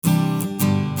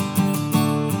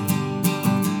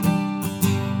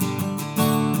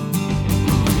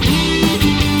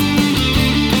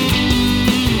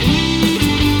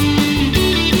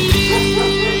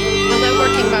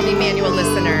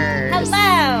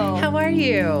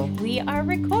you? We are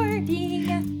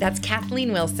recording. That's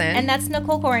Kathleen Wilson. And that's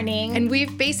Nicole Corning. And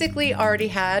we've basically already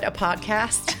had a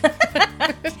podcast.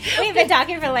 We've been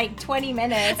talking for like 20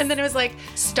 minutes. And then it was like,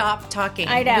 stop talking.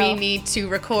 I know. We need to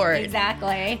record.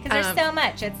 Exactly. Because there's so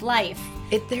much. It's life.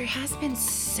 There has been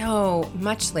so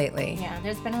much lately. Yeah,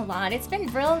 there's been a lot. It's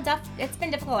been it's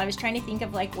been difficult. I was trying to think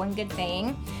of like one good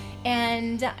thing.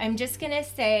 And I'm just going to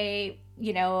say,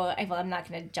 I'm not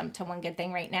going to jump to one good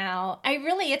thing right now.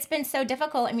 It's been so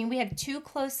difficult. I mean, we had two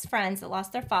close friends that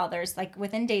lost their fathers, like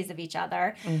within days of each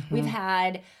other. Mm-hmm. We've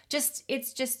had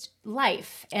it's just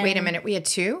life. And wait a minute. We had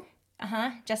two?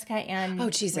 Jessica and... Oh,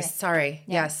 Jesus. Rick. Sorry.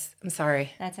 Yeah. Yes. I'm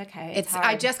sorry. That's okay. It's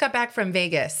I just got back from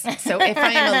Vegas. So if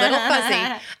I am a little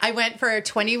fuzzy, I went for a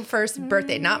 21st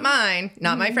birthday. Not mine.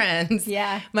 Not my friend's.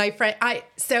 Yeah. My friend. I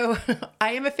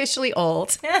am officially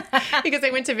old because I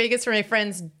went to Vegas for my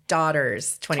friend's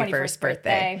daughter's 21st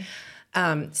birthday.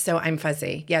 So I'm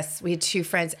fuzzy. Yes. We had two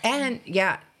friends. And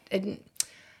yeah,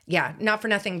 not for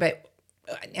nothing, but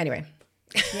anyway.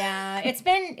 Yeah,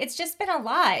 it's just been a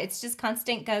lot. It's just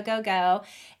constant go.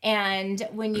 And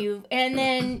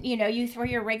then you throw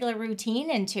your regular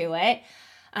routine into it,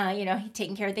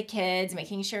 taking care of the kids,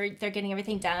 making sure they're getting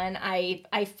everything done. I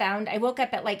woke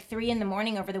up at like 3 a.m.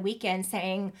 over the weekend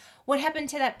saying, what happened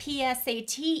to that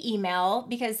PSAT email?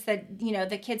 Because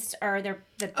the kids are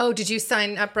Oh, did you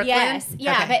sign up, Brooklyn? Yes.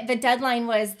 Yeah. Okay. But the deadline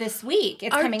was this week.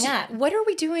 It's coming up. What are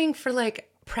we doing for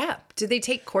prep? Do they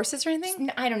take courses or anything?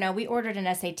 I don't know. We ordered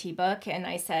an SAT book and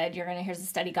I said, here's a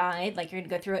study guide, you're going to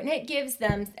go through it. And it gives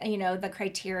them, the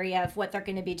criteria of what they're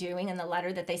going to be doing in the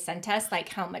letter that they sent us, like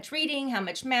how much reading, how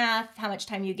much math, how much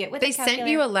time you get with the calculator. They sent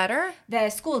you a letter? The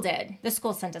school did. The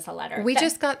school sent us a letter. We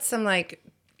just got some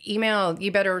email,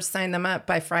 you better sign them up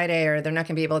by Friday or they're not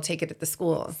going to be able to take it at the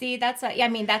school. See, that's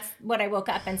what I woke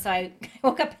up. And so I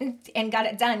woke up and got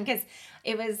it done because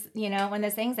it was, one of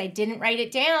those things. I didn't write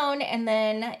it down and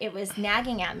then it was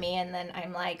nagging at me. And then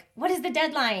I'm like, what is the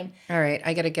deadline? All right.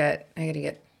 I got to get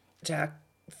Jack.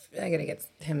 I got to get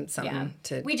him something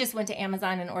to. We just went to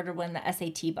Amazon and ordered one of the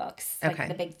SAT books,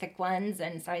 the big thick ones.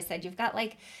 And so I said, you've got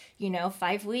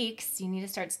 5 weeks. You need to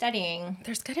start studying.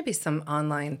 There's got to be some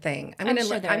online thing. I'm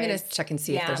sure gonna check and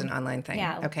see if there's an online thing.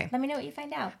 Yeah. Okay. Let me know what you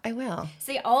find out. I will.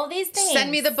 See all these things.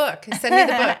 Send me the book.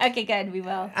 Okay, good. We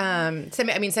will.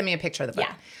 Send me a picture of the book.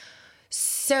 Yeah.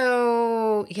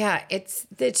 So yeah, it's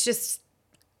just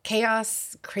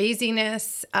chaos,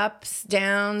 craziness, ups,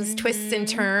 downs, twists and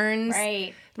turns.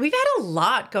 Right. We've had a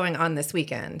lot going on this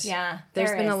weekend. Yeah.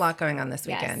 There's been a lot going on this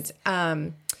weekend.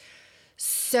 Yes.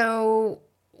 So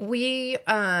this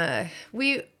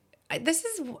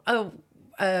is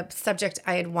a subject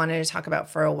I had wanted to talk about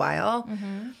for a while.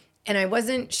 Mm-hmm. And I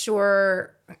wasn't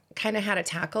sure kind of how to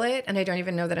tackle it. And I don't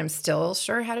even know that I'm still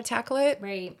sure how to tackle it.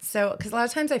 Right. So, because a lot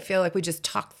of times I feel like we just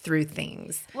talk through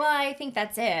things. Well, I think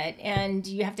that's it. And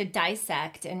you have to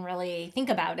dissect and really think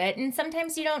about it. And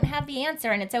sometimes you don't have the answer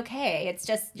and it's okay. It's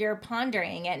just you're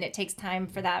pondering it and it takes time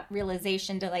for that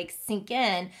realization to sink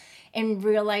in and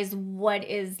realize what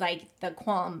is the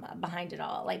qualm behind it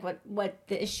all, what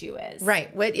the issue is.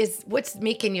 Right. What's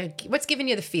giving you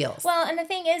the feels? Well, and the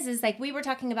thing is we were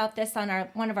talking about this on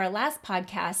one of our last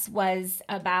podcasts was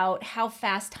about how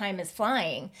fast time is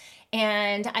flying.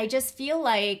 And I just feel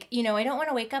I don't want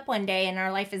to wake up one day and our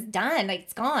life is done.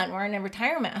 It's gone. We're in a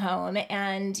retirement home.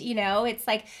 And, it's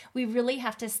we really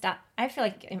have to stop. I feel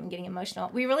like I'm getting emotional.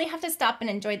 We really have to stop and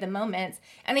enjoy the moments.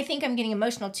 And I think I'm getting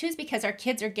emotional too is because our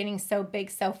kids are getting so big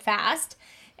so fast.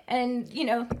 And,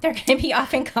 they're going to be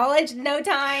off in college in no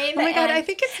time. Oh my God, I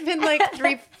think it's been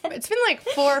it's been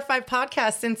 4 or 5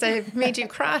 podcasts since I made you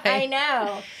cry. I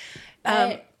know.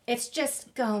 But it's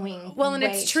just going well, and way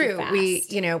it's true.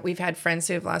 We've had friends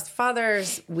who have lost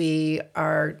fathers. We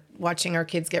are watching our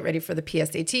kids get ready for the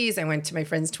PSATs. I went to my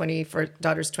friend's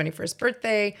daughter's 21st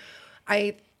birthday.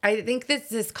 I think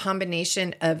this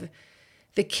combination of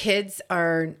the kids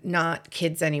are not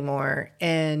kids anymore,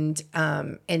 and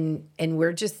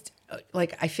we're just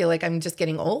I feel like I'm just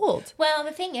getting old. Well,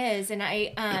 the thing is, and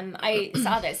I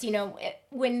saw this,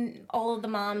 when all of the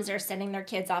moms are sending their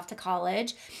kids off to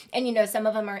college, and some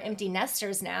of them are empty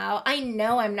nesters now. I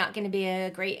know I'm not going to be a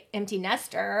great empty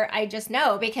nester. I just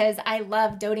know because I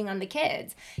love doting on the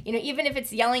kids. Even if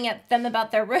it's yelling at them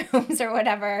about their rooms or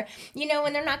whatever.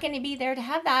 When they're not going to be there to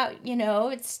have that.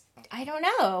 It's I don't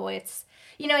know. It's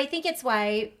I think it's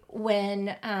why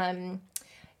when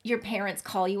your parents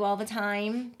call you all the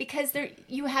time because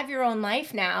you have your own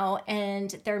life now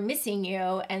and they're missing you.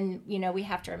 And, we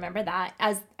have to remember that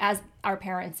as our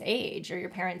parents' age or your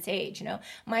parents' age,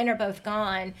 mine are both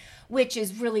gone, which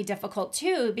is really difficult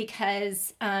too,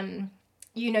 because,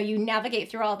 you know, you navigate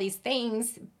through all these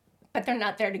things, but they're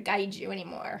not there to guide you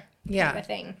anymore. Yeah. Type of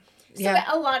thing. So Yeah.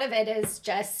 a lot of it is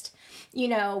just, you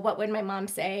know, what would my mom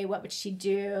say? What would she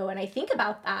do? And I think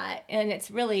about that, and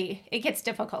it gets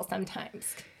difficult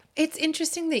sometimes. It's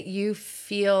interesting that you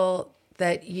feel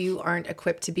that you aren't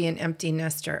equipped to be an empty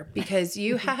nester, because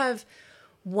you have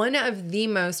one of the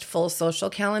most full social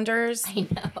calendars. I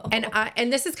know.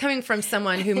 And this is coming from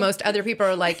someone who most other people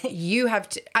are like, you have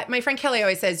to, my friend Kelly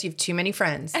always says, you have too many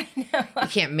friends. I know. You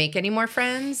can't make any more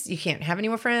friends. You can't have any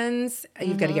more friends.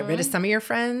 You've got to get rid of some of your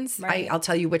friends. Right. I'll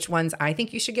tell you which ones I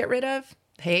think you should get rid of.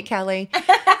 Hey, Kelly.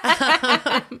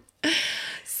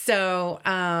 So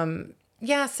I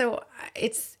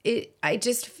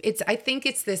think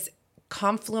it's this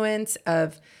confluence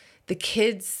of the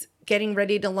kids getting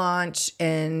ready to launch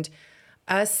and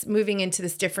us moving into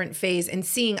this different phase and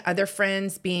seeing other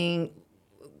friends being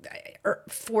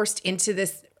forced into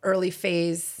this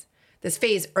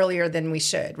phase earlier than we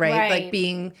should, right? Like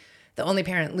being the only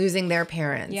parent, losing their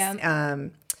parents. Yeah.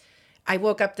 I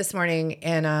woke up this morning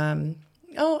and I'm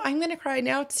going to cry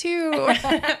now too.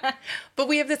 But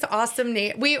we have this awesome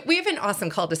we have an awesome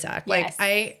cul-de-sac. Yes.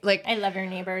 I love your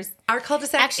neighbors. Our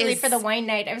cul-de-sac Actually, for the wine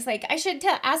night, I was like, I should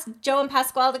ask Joe and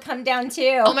Pasquale to come down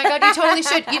too. Oh my God, you totally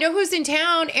should. You know who's in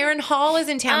town? Aaron Hall is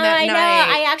in town that night. I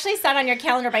know. I actually saw it on your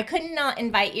calendar, but I could not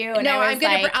invite you. And No, I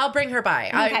was I'll bring her by.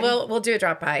 Okay. We'll do a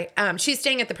drop by. She's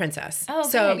staying at the Princess. Oh,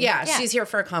 so good. yeah, Yeah. she's here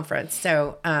for a conference.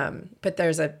 So, but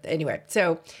anyway,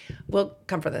 so we'll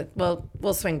come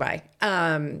we'll swing by.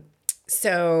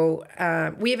 So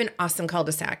we have an awesome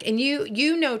cul-de-sac, and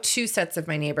you know two sets of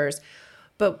my neighbors,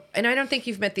 and I don't think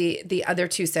you've met the other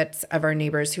two sets of our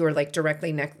neighbors who are like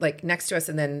directly next to us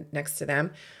and then next to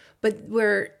them, but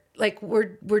we're like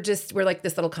this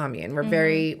little commune.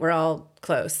 We're all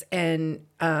close, and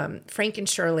Frank and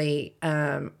Shirley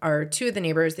are two of the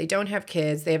neighbors. They don't have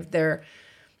kids. They have their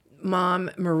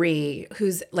mom, Marie,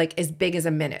 who's like as big as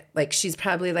a minute. Like she's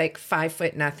probably like 5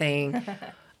 foot nothing.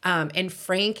 And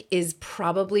Frank is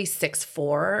probably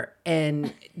 6'4"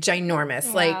 and ginormous.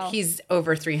 Wow. Like he's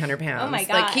over 300 pounds. Oh my Like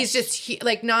gosh. he's just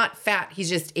like not fat. He's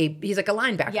just he's like a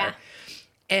linebacker. Yeah.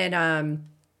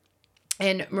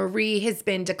 And Marie has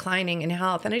been declining in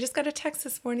health. And I just got a text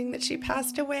this morning that she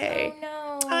passed away. Oh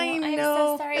no. I know. I'm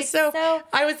so sorry. So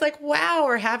I was like, wow,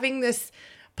 we're having this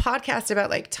podcast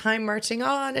about like time marching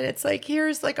on. And it's like,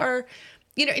 here's like our,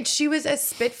 you know, and she was a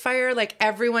spitfire. Like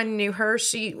everyone knew her.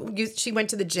 She went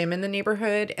to the gym in the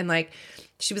neighborhood, and like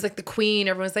she was like the queen.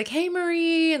 Everyone was like, "Hey,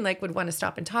 Marie," and like would want to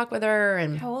stop and talk with her.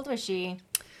 And How old was she?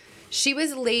 she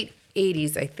was late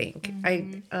 80s, I think.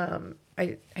 Mm-hmm.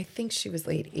 I think she was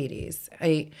late 80s.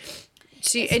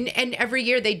 And every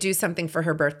year they do something for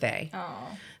her birthday.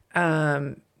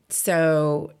 Oh.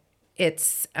 So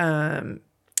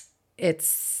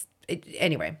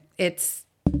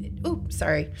oh,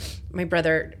 sorry. My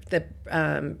brother,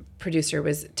 the producer,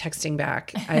 was texting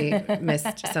back. I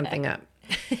messed something up.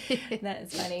 That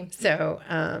is funny. So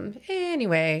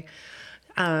anyway,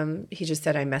 he just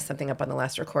said I messed something up on the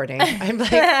last recording. I'm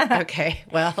like, okay,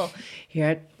 well,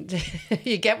 you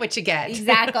get what you get.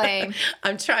 Exactly.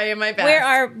 I'm trying my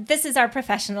best. This is our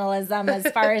professionalism as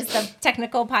far as the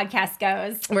technical podcast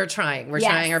goes. We're trying. We're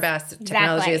Yes, trying our best.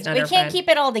 Technology is not We our can't friend. keep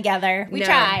it all together. We No.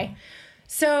 try.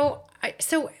 So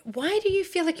why do you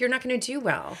feel like you're not going to do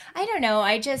well? I don't know.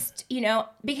 I just,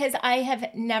 because I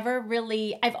have never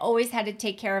really, I've always had to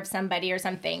take care of somebody or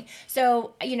something.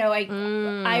 So,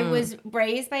 I was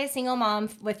raised by a single mom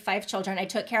with 5 children. I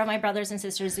took care of my brothers and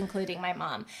sisters, including my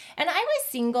mom. And I was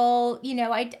single.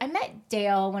 I met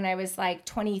Dale when I was like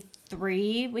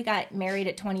 23. We got married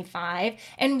at 25,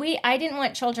 and I didn't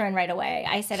want children right away.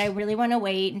 I said, I really want to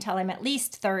wait until I'm at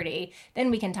least 30, then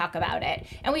we can talk about it.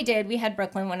 And we did. We had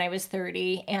Brooklyn when I was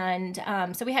 30.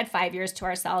 And so we had 5 years to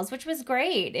ourselves, which was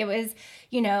great. It was,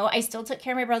 I still took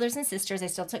care of my brothers and sisters. I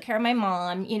still took care of my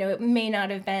mom. It may not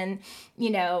have been, they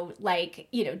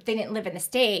didn't live in the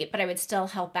state, but I would still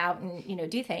help out and,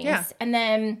 do things. Yeah. And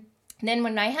then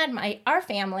when I had our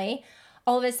family,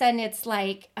 all of a sudden it's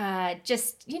like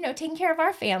just, taking care of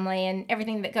our family and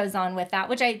everything that goes on with that,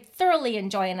 which I thoroughly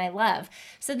enjoy and I love.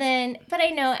 So then, but I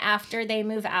know after they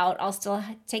move out, I'll still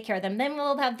take care of them. Then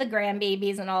we'll have the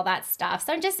grandbabies and all that stuff.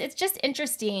 So it's just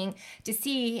interesting to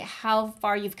see how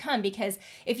far you've come, because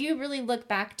if you really look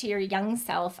back to your young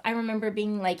self, I remember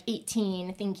being like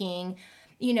 18 thinking,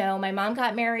 my mom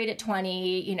got married at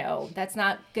 20, that's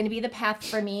not going to be the path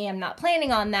for me. I'm not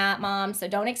planning on that, Mom. So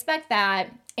don't expect that.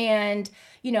 And,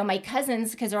 my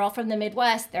cousins, because they're all from the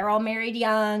Midwest, they're all married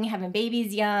young, having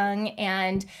babies young.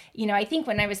 And, I think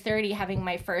when I was 30, having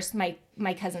my first, my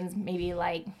cousin's maybe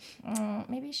like,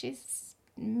 maybe she's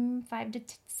 5 to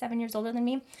 7 years older than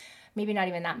me. Maybe not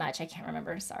even that much. I can't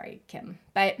remember. Sorry, Kim.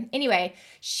 But anyway,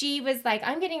 she was like,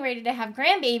 I'm getting ready to have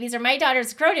grandbabies, or my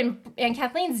daughter's grown and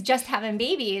Kathleen's just having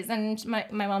babies. And my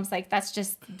mom's like, that's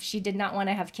just, she did not want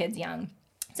to have kids young.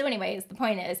 So anyways, the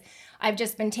point is, I've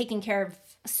just been taking care of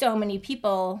so many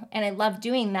people, and I love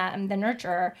doing that. I'm the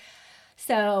nurturer.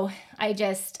 So I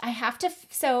have to,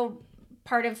 so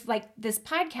part of like this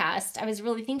podcast, I was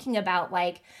really thinking about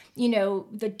like, you know,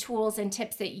 the tools and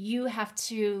tips that you have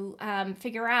to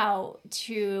figure out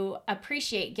to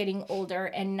appreciate getting older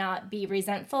and not be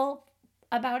resentful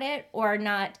about it, or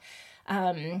not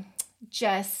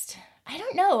just, I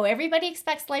don't know. Everybody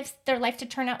expects their life to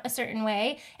turn out a certain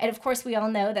way. And of course, we all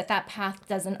know that path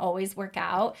doesn't always work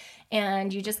out,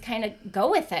 and you just kind of go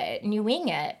with it and you wing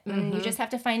it. And you just have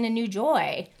to find a new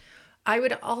joy. I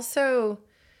would also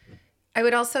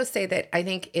say that I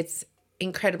think it's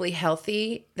incredibly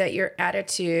healthy that your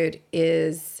attitude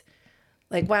is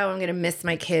like, wow, I'm going to miss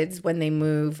my kids when they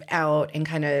move out and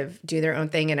kind of do their own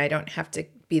thing, and I don't have to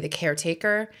be the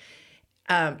caretaker.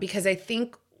 Because I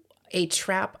think a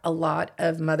trap a lot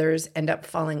of mothers end up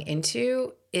falling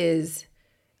into is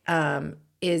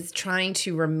trying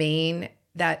to remain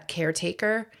that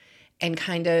caretaker and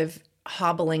kind of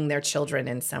hobbling their children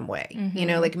in some way, you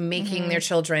know, like making their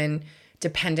children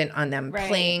dependent on them,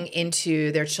 playing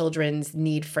into their children's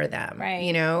need for them,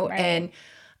 you know? And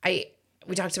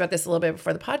we talked about this a little bit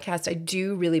before the podcast. I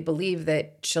do really believe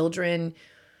that children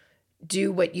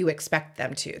do what you expect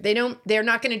them to. They're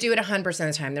not going to do it 100% of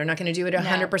the time. They're not going to do it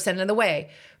 100% of the way.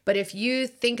 But if you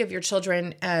think of your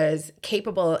children as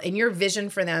capable, and your vision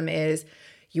for them is,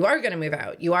 you are going to move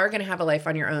out, you are going to have a life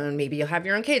on your own. Maybe you'll have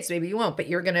your own kids, maybe you won't, but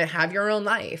you're going to have your own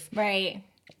life. Right.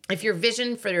 If your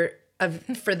vision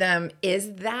for them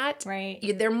is that,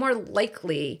 they're more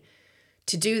likely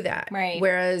to do that. Right.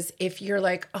 Whereas if you're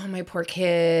like, oh, my poor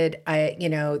kid,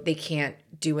 they can't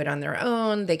do it on their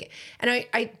own.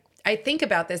 I think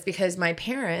about this because my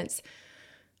parents,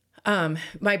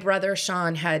 my brother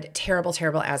Sean had terrible,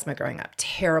 terrible asthma growing up.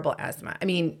 Terrible asthma. I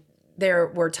mean, there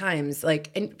were times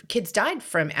and kids died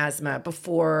from asthma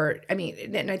before. I mean,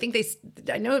 and I think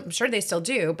I'm sure they still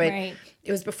do, but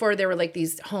it was before there were like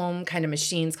these home kind of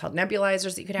machines called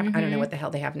nebulizers that you could have. I don't know what the hell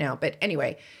they have now, but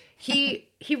anyway, he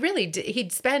really did.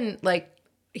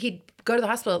 He'd go to the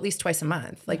hospital at least twice a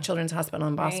month, like Children's Hospital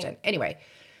in Boston. Anyway,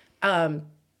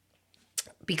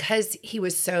 because he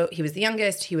was the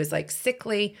youngest, he was like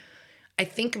sickly. I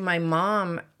think my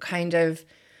mom kind of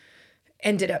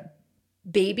ended up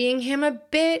babying him a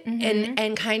bit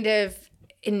and kind of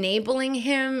enabling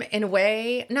him in a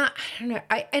way. I don't know.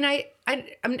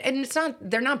 And it's not,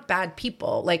 they're not bad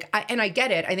people. I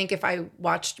get it. I think if I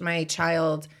watched my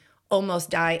child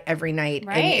almost die every night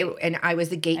and I was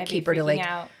the gatekeeper to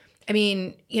out. I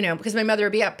mean, because my mother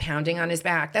would be up pounding on his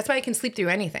back. That's why I can sleep through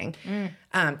anything.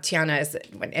 Tiana is,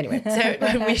 anyway, so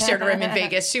when we shared a room in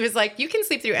Vegas, she was like, you can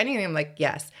sleep through anything. I'm like,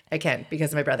 yes, I can,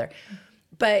 because of my brother.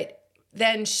 But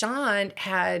then Sean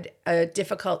had a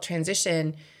difficult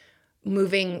transition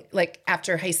moving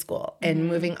after high school and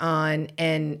moving on.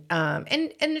 And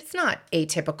it's not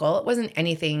atypical. It wasn't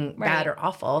anything bad or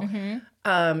awful.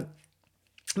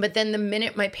 But then the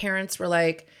minute my parents were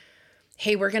like,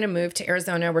 hey, we're going to move to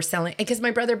Arizona. We're selling. Because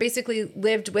my brother basically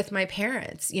lived with my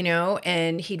parents,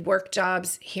 and he'd work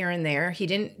jobs here and there. He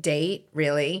didn't date,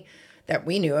 really, that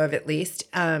we knew of at least.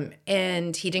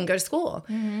 And he didn't go to school.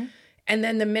 And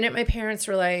then the minute my parents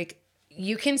were like,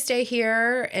 you can stay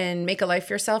here and make a life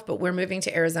for yourself, but we're moving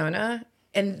to Arizona.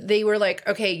 And they were like,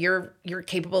 okay, you're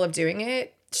capable of doing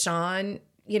it. Sean,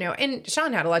 and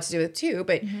Sean had a lot to do with it too,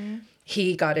 but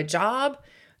he got a job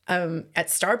at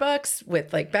Starbucks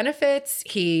with benefits.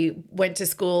 He went to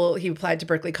school. He applied to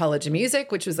Berklee College of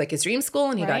Music, which was his dream school.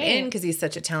 And he got in because he's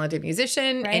such a talented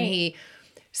musician. And he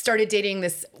started dating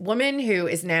this woman who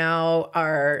is now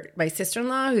my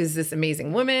sister-in-law, who's this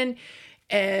amazing woman.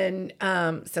 And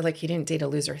so he didn't date a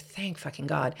loser. Thank fucking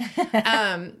God.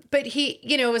 But he,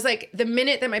 it was the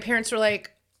minute that my parents were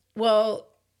like, well,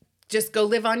 just go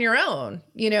live on your own,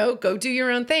 go do your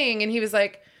own thing. And he was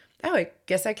like, oh, I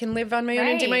guess I can live on my own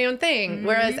and do my own thing.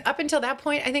 Whereas up until that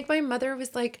point, I think my mother was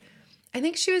I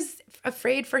think she was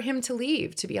afraid for him to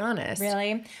leave, to be honest.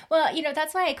 Really? Well,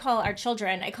 that's why I call our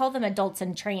children, I call them adults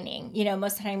in training.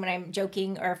 Most of the time when I'm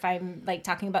joking or if I'm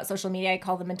talking about social media, I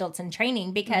call them adults in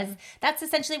training because that's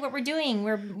essentially what we're doing.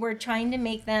 We're trying to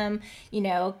make them,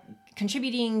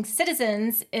 contributing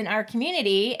citizens in our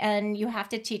community, and you have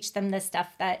to teach them the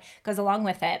stuff that goes along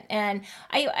with it. And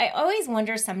I always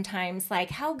wonder sometimes,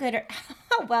 like, how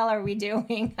well are we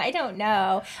doing? I don't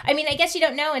know. I mean, I guess you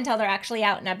don't know until they're actually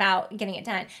out and about getting it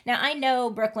done. Now, I know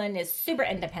Brooklyn is super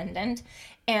independent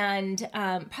and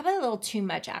probably a little too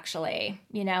much, actually,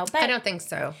 but I don't think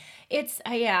so. It's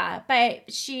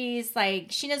but she's like,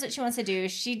 she knows what she wants to do.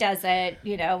 She does it,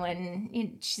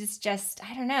 and she's just,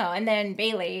 I don't know. And then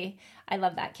Bailey, I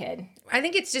love that kid. I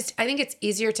think it's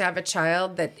easier to have a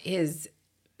child that is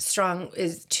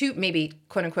too, maybe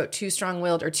quote unquote, too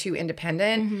strong-willed or too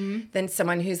independent than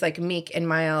someone who's like meek and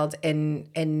mild and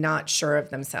not sure of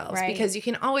themselves. Right. Because you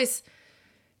can always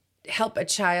help a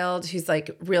child who's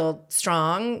like real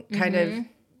strong kind of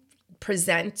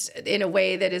present in a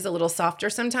way that is a little softer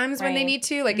sometimes when they need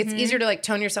to. Like it's easier to like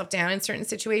tone yourself down in certain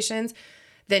situations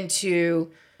than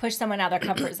to push someone out of their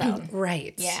comfort zone.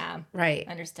 Right. Yeah. Right.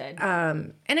 Understood.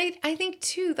 And I think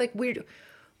too, like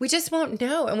we just won't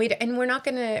know, and we're not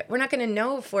gonna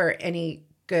know if we're any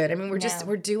good. I mean,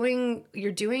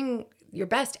 you're doing your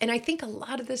best, and I think a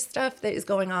lot of this stuff that is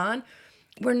going on,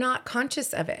 we're not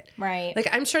conscious of it. Right. Like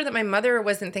I'm sure that my mother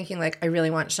wasn't thinking like, I really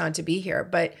want Sean to be here,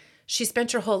 but she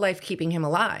spent her whole life keeping him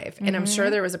alive, and I'm sure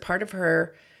there was a part of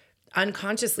her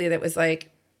unconsciously that was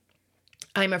like,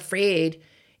 I'm afraid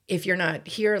if you're not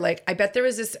here. Like I bet there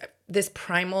was this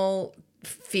primal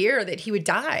fear that he would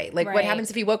die. Like what happens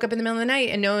if he woke up in the middle of the night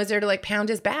and no one's there to like pound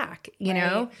his back, you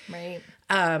know? Right.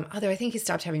 Although I think he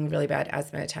stopped having really bad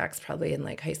asthma attacks probably in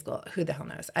like high school. Who the hell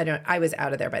knows? I was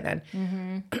out of there by then.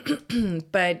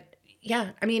 But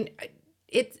yeah, I mean,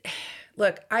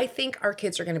 look, I think our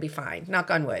kids are going to be fine. Knock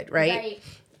on wood. Right.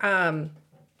 I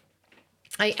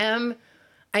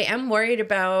am worried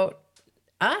about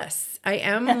us. I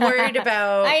am worried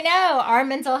about, I know, our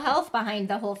mental health behind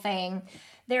the whole thing.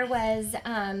 There was,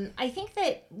 I think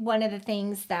that one of the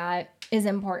things that is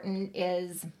important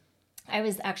is I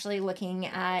was actually looking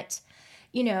at,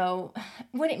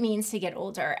 what it means to get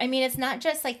older. I mean, it's not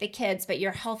just like the kids, but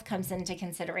your health comes into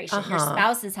consideration. Your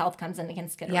spouse's health comes into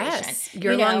consideration. Yes,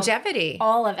 your longevity.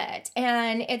 All of it.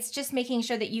 And it's just making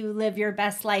sure that you live your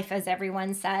best life, as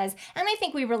everyone says. And I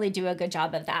think we really do a good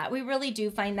job of that. We really do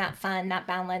find that fun, that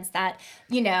balance, that,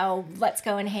 let's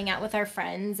go and hang out with our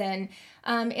friends. And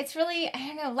it's really, I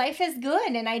don't know, life is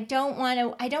good. And I don't want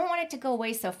it to go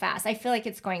away so fast. I feel like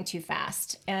it's going too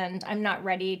fast, and I'm not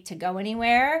ready to go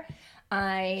anywhere.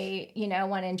 I,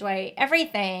 want to enjoy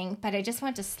everything, but I just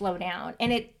want to slow down.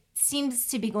 And it seems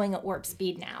to be going at warp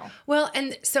speed now. Well,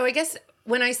 and so I guess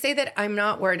when I say that I'm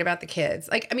not worried about the kids,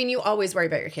 like, I mean, you always worry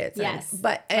about your kids. Yes.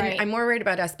 I'm more worried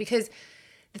about us because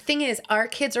the thing is, our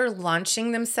kids are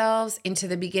launching themselves into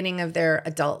the beginning of their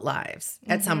adult lives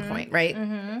at some point, right?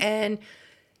 And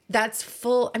that's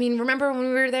full. I mean, remember when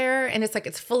we were there and it's like,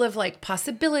 it's full of like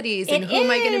possibilities and who am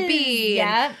I going to be?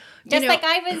 Yeah. And, just like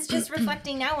I was just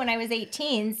reflecting now when I was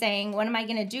 18 saying, what am I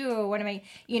going to do? Or what am I,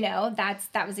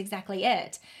 that was exactly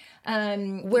it.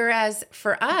 Whereas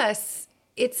for us,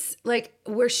 it's like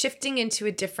we're shifting into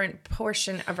a different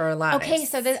portion of our lives. Okay.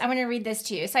 So I'm going to read this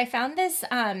to you. So I found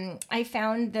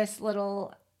this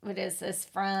little, what is this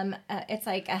from? It's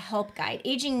like a help guide,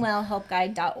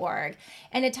 agingwellhelpguide.org.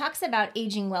 And it talks about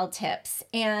aging well tips.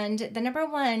 And the number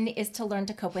one is to learn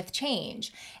to cope with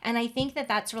change. And I think that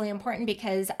that's really important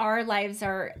because our lives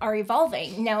are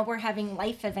evolving. Now we're having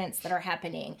life events that are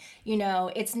happening.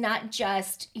 It's not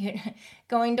just,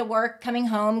 going to work, coming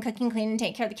home, cooking, cleaning,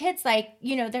 taking care of the kids. Like,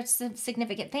 there's some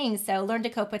significant things. So learn to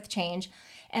cope with change.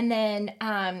 And then,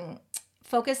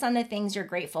 focus on the things you're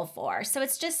grateful for. So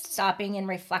it's just stopping and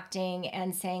reflecting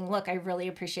and saying, look, I really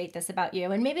appreciate this about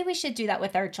you. And maybe we should do that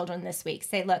with our children this week.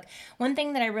 Say, look, one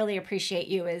thing that I really appreciate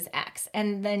you is X.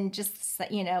 And then just,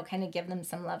 kind of give them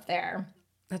some love there.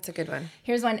 That's a good one.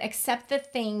 Here's one. Accept the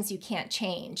things you can't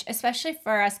change, especially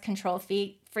for us control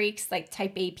freaks, like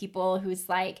type A people who's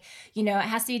like, it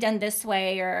has to be done this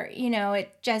way, or,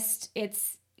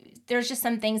 there's just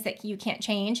some things that you can't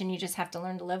change and you just have to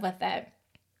learn to live with it.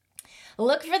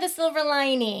 Look for the silver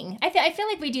lining. I feel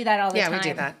like we do that all the time. Yeah, we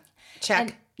do that.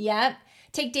 Check. Yep.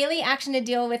 Take daily action to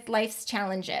deal with life's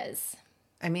challenges.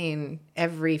 I mean,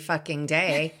 every fucking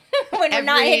day. When we're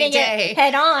not hitting it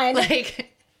head on.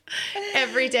 Like,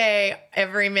 every day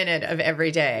every minute of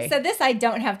every day. So this I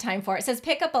don't have time for. It says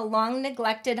pick up a long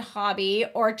neglected hobby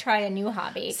or try a new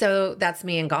hobby. So that's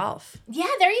me in golf. Yeah,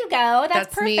 there you go.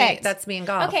 That's perfect. That's me in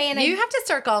golf. Okay, and you have to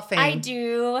start golfing. I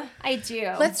do.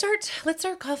 Let's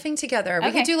start golfing together. We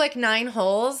Okay. could do like 9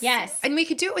 holes. Yes. And we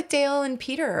could do it with Dale and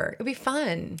Peter. It'd be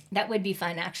fun. That would be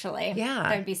fun, actually. Yeah.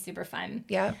 That would be super fun.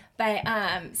 Yeah. But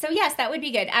so yes, that would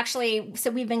be good. Actually, so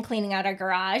we've been cleaning out our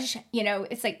garage. You know,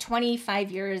 it's like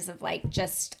 25 years of like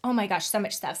just, oh my gosh, so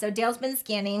much stuff. So Dale's been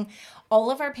scanning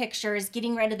all of our pictures,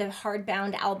 getting rid of the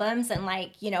hardbound albums and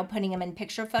like, you know, putting them in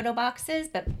picture photo boxes,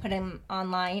 but put them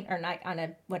online or not on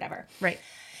a whatever. Right.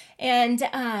 And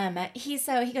he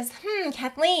goes,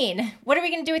 Kathleen, what are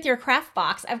we going to do with your craft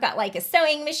box? I've got like a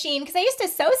sewing machine because I used to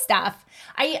sew stuff.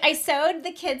 I sewed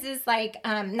the kids' like,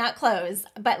 not clothes,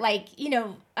 but like, you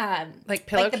know, like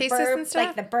pillowcases and stuff?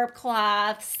 Like the burp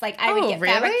cloths. Like I would get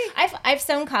really? fabric. I've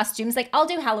sewn costumes. Like I'll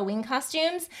do Halloween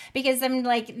costumes because I'm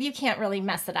like, you can't really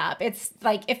mess it up. It's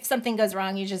like if something goes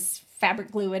wrong, you just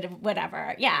fabric glue it,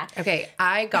 whatever. Yeah. Okay.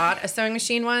 I got a sewing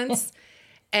machine once.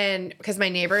 And because my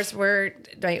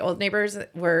old neighbors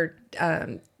were,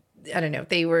 I don't know,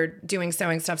 they were doing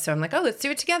sewing stuff. So I'm like, oh, let's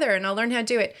do it together and I'll learn how to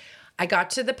do it. I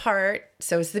got to the part,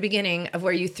 so it's the beginning of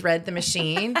where you thread the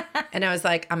machine. And I was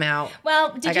like, I'm out.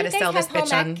 Well, did I you gotta guys sell have this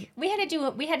bitch home on. ec?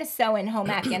 We had to sew in home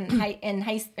ec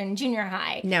in junior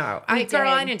high. No, We I did.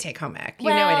 didn't take home ec. You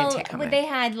know I didn't take home ec. They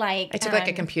had like I took like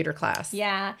a computer class.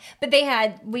 Yeah, but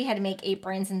we had to make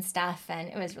aprons and stuff, and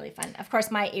it was really fun. Of course,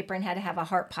 my apron had to have a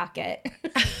heart pocket.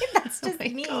 That's just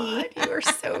me. God, you are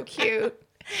so cute.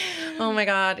 Oh my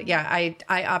God. Yeah,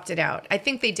 I opted out. I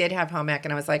think they did have home ec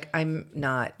and I was like, I'm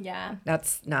not. Yeah.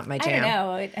 That's not my I jam. don't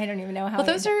know. I don't even know how. Well,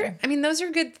 those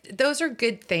are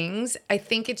good things. I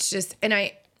think it's just,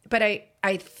 I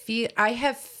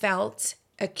have felt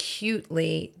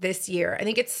acutely this year. I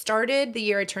think it started the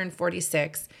year I turned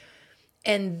 46.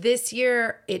 And this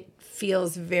year it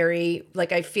feels very,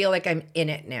 like, I feel like I'm in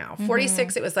it now.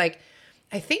 46, it was like,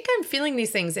 I think I'm feeling these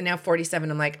things. And now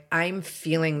 47, I'm like, I'm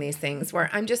feeling these things where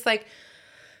I'm just like,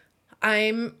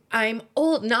 I'm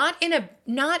old, not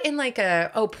in like a,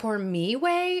 oh, poor me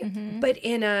way, but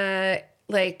in a,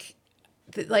 like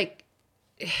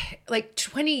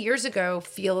 20 years ago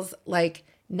feels like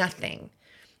nothing.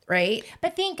 Right.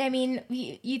 But I mean,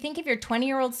 you think of your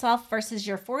 20-year-old self versus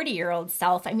your 40-year-old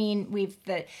self. I mean, we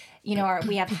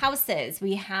have houses,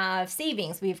 we have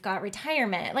savings, we've got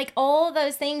retirement, like all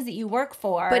those things that you work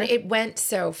for. But it went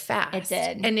so fast. It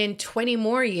did. And in 20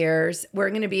 more years, we're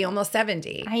going to be almost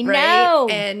 70. I right? know.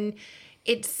 And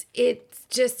it's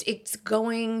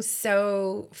going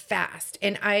so fast.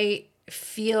 And I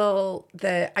feel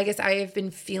I guess I have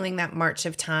been feeling that march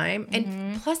of time.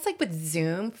 And plus, like with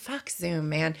Zoom, fuck Zoom,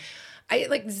 man. I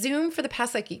like Zoom for the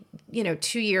past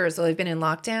 2 years while I've been in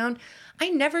lockdown. I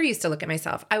never used to look at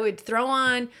myself. I would throw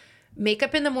on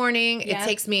makeup in the morning. Yeah. It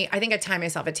takes me, I think I time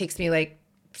myself. It takes me like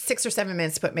 6 or 7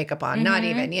 minutes to put makeup on. Not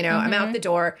even, I'm out the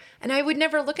door and I would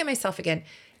never look at myself again.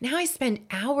 Now I spend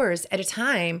hours at a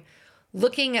time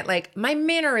looking at like my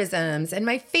mannerisms and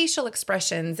my facial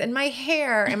expressions and my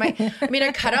hair and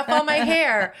I cut off all my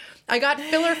hair. I got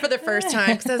filler for the first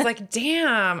time because I was like,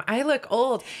 damn, I look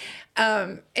old.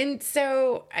 And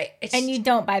so and you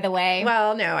don't, by the way.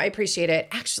 Well, no, I appreciate it.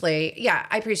 Actually, yeah,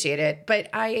 I appreciate it. But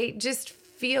I just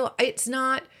feel it's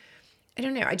not, I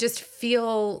don't know. I just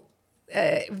feel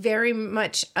very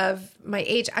much of my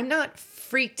age. I'm not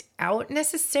freaked out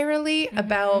necessarily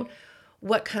about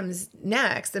what comes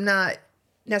next. I'm not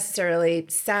necessarily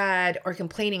sad or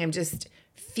complaining. I'm just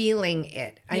feeling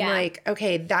it. I'm like,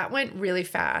 okay, that went really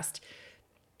fast.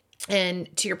 And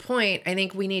to your point, I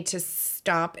think we need to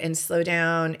stop and slow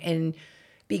down and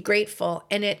be grateful.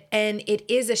 And it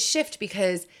is a shift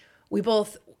because we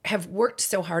both have worked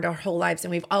so hard our whole lives and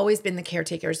we've always been the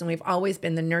caretakers and we've always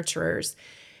been the nurturers.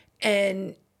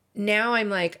 And now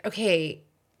I'm like, okay,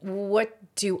 what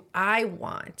do I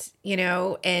want?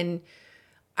 And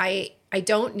I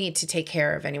don't need to take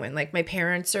care of anyone. Like my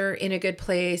parents are in a good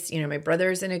place. My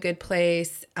brother's in a good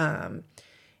place.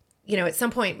 At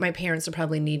some point my parents will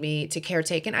probably need me to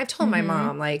caretake. And I've told my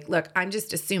mom, like, look, I'm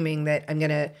just assuming that I'm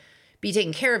going to be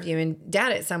taking care of you and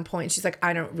dad at some point. She's like,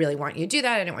 I don't really want you to do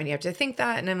that. I don't want you to have to think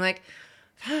that. And I'm like,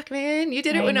 fuck, man, you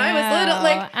did it when I was little.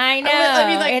 Like, I know. I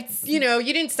mean, like,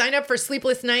 you didn't sign up for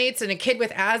sleepless nights and a kid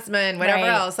with asthma and whatever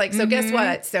else. Like, so guess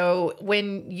what? So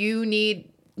when you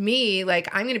need me, like,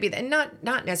 I'm going to be there. And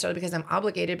not necessarily because I'm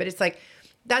obligated, but it's like,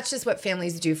 that's just what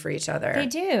families do for each other. They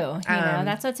do. You know,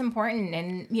 that's what's important.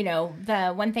 And, you know, the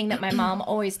one thing that my mom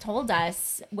always told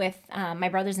us with my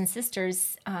brothers and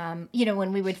sisters, you know,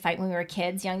 when we would fight when we were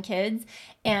kids, young kids,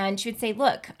 and she would say,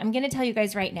 look, I'm going to tell you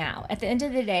guys right now, at the end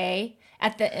of the day,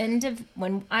 at the end of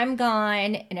when I'm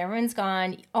gone and everyone's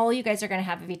gone, all you guys are going to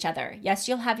have of each other. Yes,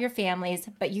 you'll have your families,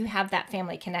 but you have that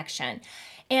family connection.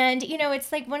 And, you know,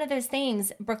 it's like one of those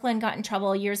things. Brooklyn got in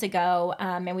trouble years ago,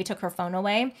 and we took her phone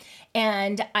away.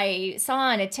 And I saw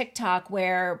on a TikTok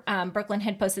where Brooklyn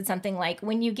had posted something like,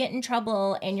 when you get in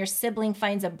trouble and your sibling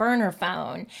finds a burner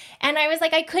phone. And I was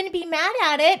like, I couldn't be mad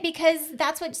at it because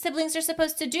that's what siblings are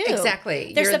supposed to do.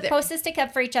 Exactly. They're supposed to stick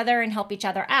up for each other and help each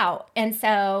other out. And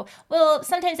so, well,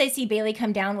 sometimes I see Bailey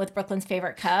come down with Brooklyn's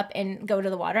favorite cup and go to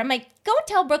the water. I'm like, go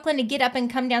tell Brooklyn to get up and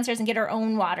come downstairs and get her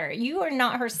own water. You are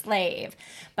not her slave.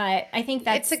 But I think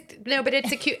that's but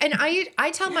it's a cute, and I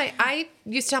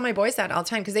used to tell my boys that all the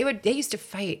time because they used to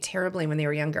fight terribly when they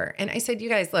were younger. And I said, you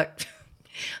guys, look,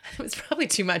 it was probably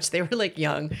too much. They were like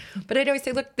young, but I'd always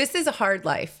say, look, this is a hard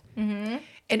life, and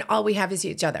all we have is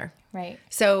each other. Right.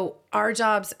 So our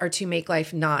jobs are to make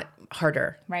life not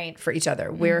harder for each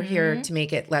other. We're here to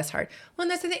make it less hard. Well,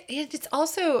 and that's the thing.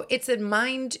 It's a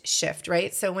mind shift,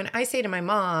 right? So when I say to my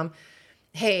mom,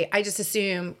 hey, I just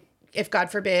assume if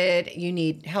God forbid you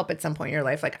need help at some point in your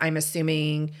life, like I'm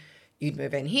assuming you'd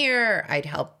move in here, I'd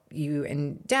help you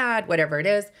and dad, whatever it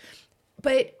is.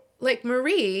 But like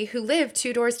Marie, who lived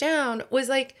 2 doors down, was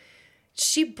like,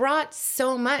 she brought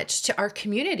so much to our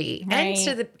community and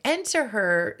to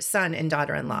her son and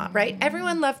daughter-in-law, right?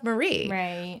 Everyone loved Marie.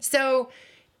 Right. So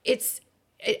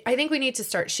I think we need to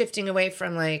start shifting away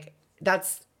from like,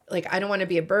 that's like, I don't want to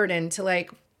be a burden to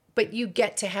like, but you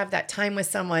get to have that time with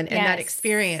someone and that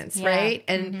experience, right?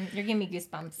 And you're giving me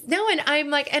goosebumps. No, and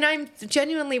I'm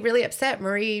genuinely really upset.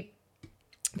 Marie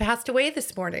passed away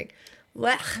this morning.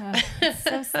 Oh, it's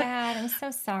so sad. I'm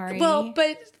so sorry. Well,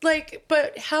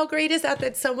 but how great is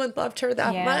that someone loved her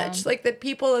that much? Like that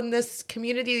people in this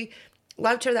community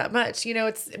loved her that much. You know,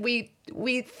 it's we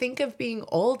think of being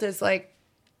old as like,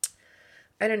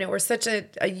 I don't know, we're such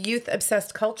a youth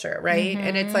obsessed culture, right?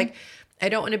 And it's like, I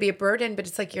don't want to be a burden, but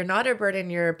it's like, you're not a burden,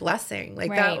 you're a blessing.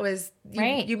 Like that was,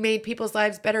 you made people's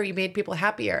lives better. You made people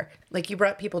happier. Like you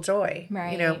brought people joy,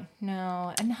 you know?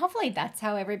 No. And hopefully that's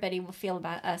how everybody will feel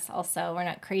about us also. We're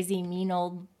not crazy, mean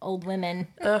old women.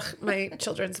 Ugh, my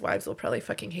children's wives will probably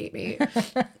fucking hate me.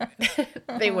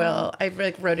 They will. I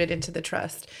like wrote it into the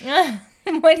trust.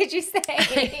 What did you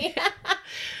say?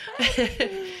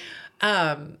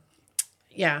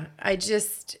 Yeah,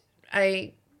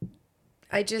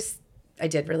 I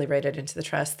did really write it into the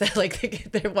trust that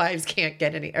like their wives can't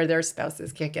get any, or their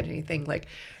spouses can't get anything like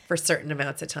for certain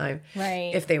amounts of time.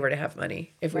 Right. If they were to have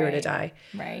money, if we were to die.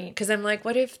 Right. Because I'm like,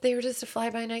 what if they were just a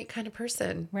fly by night kind of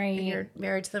person? Right. And you're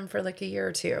married to them for like a year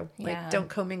or two. Like don't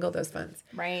commingle those funds.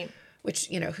 Right.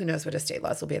 Which, you know, who knows what estate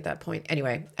laws will be at that point.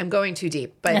 Anyway, I'm going too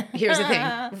deep, but here's the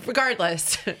thing,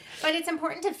 regardless. But it's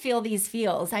important to feel these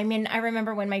feels. I mean, I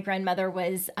remember when my grandmother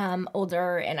was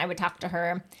older and I would talk to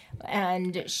her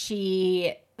and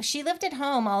she lived at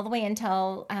home all the way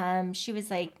until she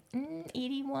was like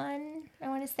 81, I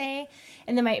want to say.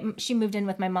 And then she moved in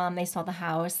with my mom. They sold the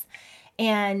house.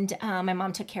 And my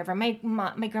mom took care of her. My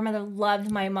grandmother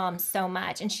loved my mom so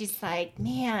much. And she's like,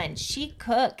 man, she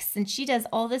cooks and she does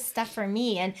all this stuff for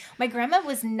me. And my grandma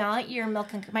was not your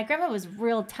milk and my grandma was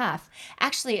real tough.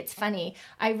 Actually, it's funny.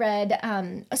 I read,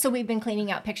 so we've been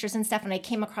cleaning out pictures and stuff. And I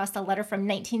came across a letter from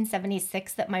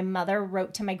 1976 that my mother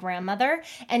wrote to my grandmother.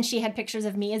 And she had pictures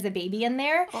of me as a baby in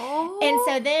there. Oh. And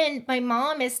so then my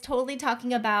mom is totally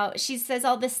talking about, she says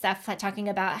all this stuff, talking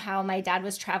about how my dad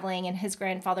was traveling and his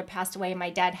grandfather passed away. My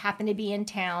dad happened to be in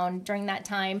town during that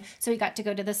time, so he got to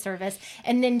go to the service.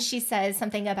 And then she says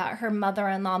something about her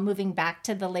mother-in-law moving back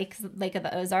to the Lake of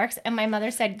the Ozarks. And my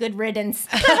mother said, good riddance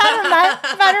about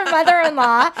her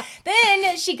mother-in-law.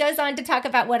 Then she goes on to talk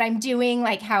about what I'm doing,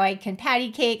 like how I can patty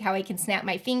cake, how I can snap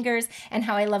my fingers, and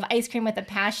how I love ice cream with a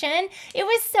passion. It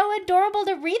was so adorable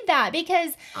to read that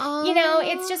because, you know,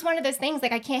 it's just one of those things,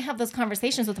 like I can't have those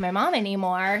conversations with my mom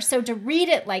anymore. So to read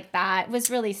it like that was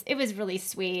really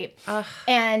sweet.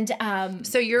 And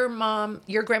so your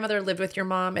grandmother lived with your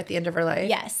mom at the end of her life?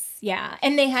 Yes, yeah.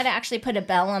 And they had to actually put a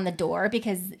bell on the door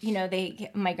because, you know,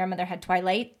 my grandmother had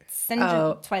twilight,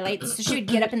 so she would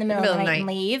get up in the middle of the night and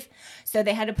leave. So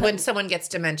they had to put... When someone gets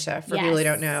dementia, for people who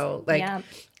don't know, like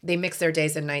they mix their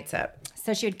days and nights up.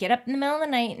 So she would get up in the middle of the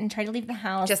night and try to leave the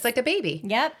house. Just like a baby.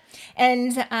 Yep.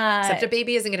 And except a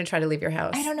baby isn't going to try to leave your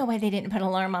house. I don't know why they didn't put an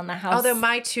alarm on the house. Although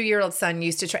my 2-year-old son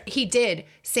used to try. He did.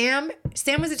 Sam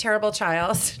was a terrible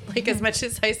child. Like, as much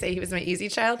as I say he was my easy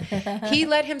child, he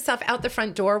let himself out the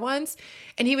front door once,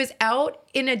 and he was out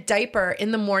in a diaper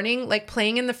in the morning, like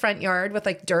playing in the front yard with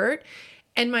like dirt.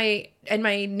 And my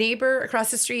neighbor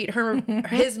across the street,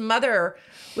 his mother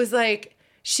was like,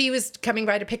 she was coming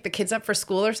by to pick the kids up for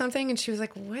school or something, and she was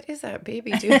like, "What is that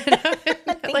baby doing?"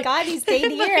 Thank God he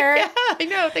stayed here. Yeah, I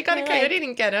know. Thank God a coyote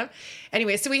didn't get him.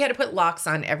 Anyway, so we had to put locks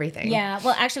on everything. Yeah.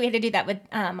 Well, actually, we had to do that with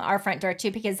our front door too,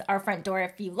 because our front door,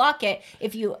 if you lock it,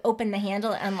 if you open the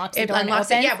handle, it unlocks the door. Unlocks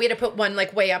it. Yeah, we had to put one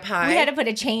like way up high. We had to put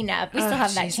a chain up. We still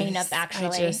have that chain up,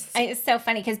 actually. It's so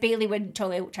funny because Bailey would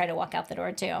totally try to walk out the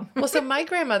door too. Well, so my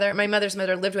mother's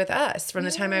mother lived with us from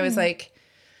the time I was like,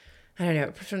 I don't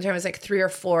know, from the time I was like 3 or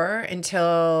 4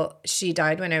 until she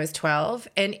died when I was 12.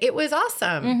 And it was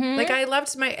awesome. Like, I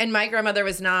loved my grandmother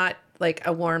was not like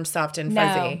a warm, soft, and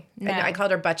fuzzy. No. And I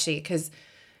called her Butchie because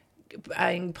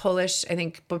I'm Polish. I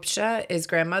think Bubcia is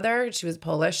grandmother. She was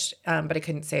Polish, but I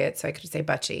couldn't say it, so I could say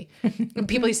Butchie. And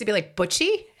people used to be like,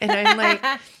 Butchie? And I'm like,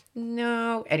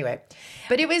 no. Anyway,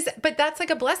 but that's like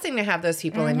a blessing to have those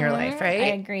people in your life, right? I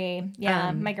agree.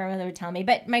 Yeah, my grandmother would tell me.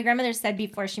 But my grandmother said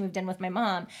before she moved in with my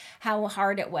mom how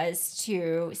hard it was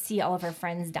to see all of her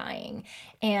friends dying.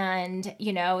 And,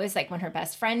 it was like when her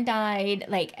best friend died,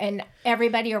 like, and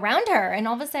everybody around her. And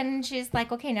all of a sudden she's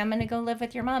like, okay, now I'm going to go live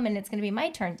with your mom and it's going to be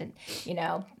my turn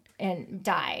to, and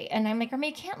die. And I'm like, Grandma,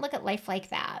 you can't look at life like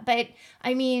that. But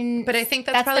I mean, but I think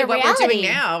that's probably what we're doing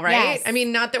now, right? Yes. I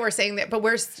mean, not that we're saying that, but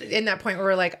we're in that point where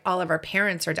we're like, all of our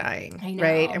parents are dying,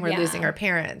 right? And we're losing our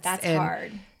parents. That's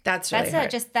hard. That's really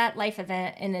hard. Just that life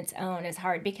event in its own is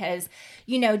hard because,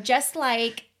 just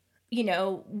like,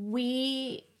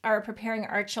 we are preparing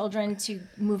our children to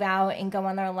move out and go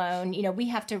on their own, we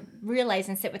have to realize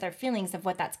and sit with our feelings of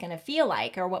what that's going to feel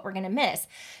like or what we're going to miss.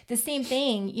 The same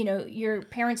thing, your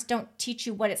parents don't teach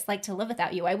you what it's like to live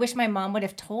without you. I wish my mom would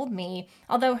have told me,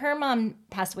 although her mom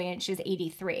passed away and she was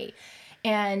 83,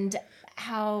 and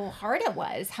how hard it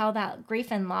was, how that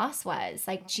grief and loss was.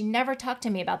 Like, she never talked to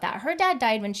me about that. Her dad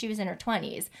died when she was in her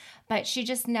 20s, but she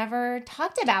just never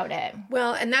talked about it.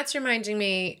 Well, and that's reminding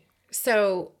me,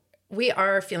 so we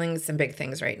are feeling some big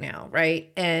things right now,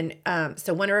 right? And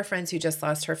so one of our friends who just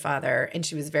lost her father, and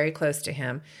she was very close to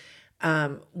him,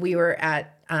 we were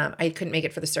at, I couldn't make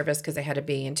it for the service because I had to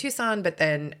be in Tucson, but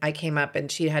then I came up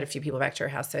and she had a few people back to her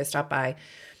house, so I stopped by.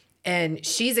 And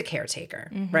she's a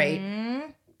caretaker,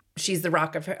 right? She's the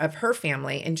rock of her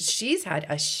family, and she's had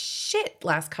a shit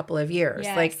last couple of years.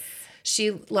 Yes. Like,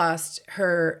 she lost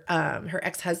her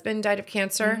ex-husband died of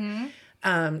cancer,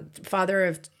 father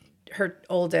of her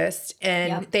oldest,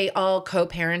 and they all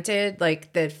co-parented.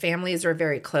 Like, the families were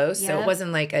very close, so it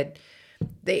wasn't like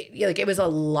it was a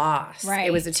loss. Right.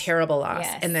 It was a terrible loss.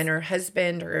 Yes. And then her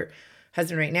husband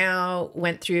right now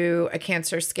went through a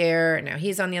cancer scare, and now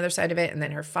he's on the other side of it. And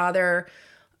then her father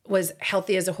was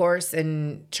healthy as a horse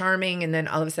and charming, and then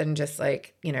all of a sudden just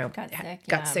like,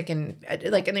 got sick and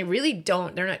like, and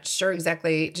they're not sure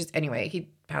exactly, just anyway, he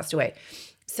passed away.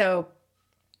 So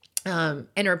and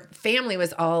her family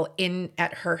was all in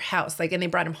at her house, like, and they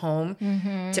brought him home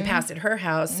to pass at her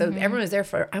house. So everyone was there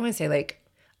for, I want to say, like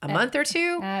a month or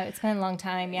two. It's been a long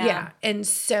time. Yeah. Yeah. And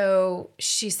so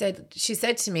she said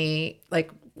to me,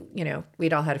 like,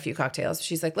 we'd all had a few cocktails.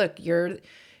 She's like, look, you're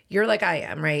like I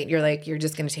am, right? You're like, you're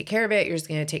just going to take care of it. You're just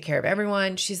going to take care of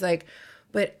everyone. She's like,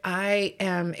 but I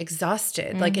am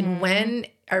exhausted. Like, and when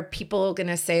are people going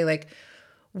to say, like,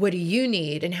 what do you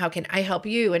need? And how can I help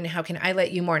you? And how can I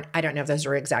let you more? And I don't know if those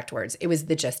were exact words. It was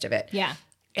the gist of it. Yeah.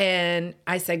 And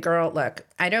I said, girl, look,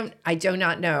 I do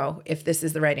not know if this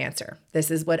is the right answer.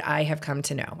 This is what I have come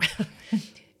to know.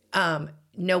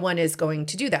 No one is going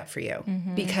to do that for you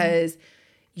because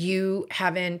you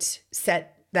haven't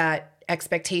set that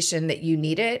expectation that you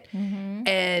need it.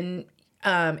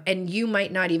 And you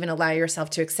might not even allow yourself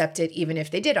to accept it, even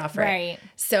if they did offer it.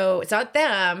 So it's not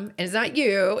them and it's not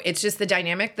you. It's just the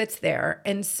dynamic that's there.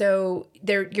 And so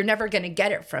you're never going to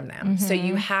get it from them. So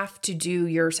you have to do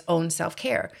your own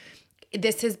self-care.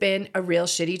 This has been a real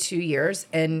shitty 2 years.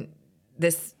 And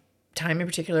this time in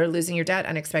particular, losing your dad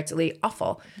unexpectedly,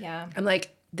 awful. Yeah. I'm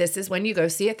like, this is when you go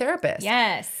see a therapist.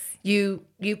 Yes. You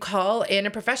call in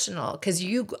a professional because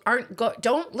you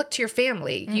don't look to your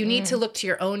family. You need to look to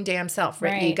your own damn self,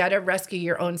 right? You got to rescue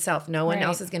your own self. No one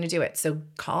else is going to do it. So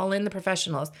call in the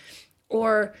professionals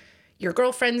or your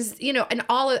girlfriends, and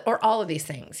all of these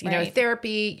things,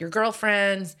 therapy, your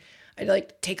girlfriends, I'd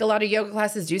like take a lot of yoga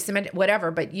classes, do some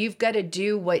whatever, but you've got to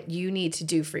do what you need to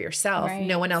do for yourself. Right.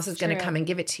 No one else is It's going to true. come and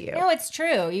give it to you. No, it's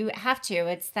true. You have to.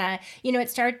 It's that,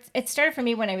 it started for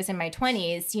me when I was in my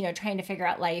 20s, trying to figure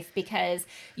out life because,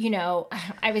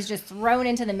 I was just thrown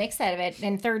into the mix of it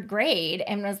in third grade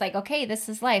and was like, okay, this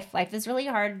is life. Life is really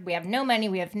hard. We have no money.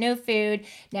 We have no food.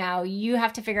 Now you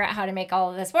have to figure out how to make all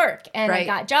of this work. And I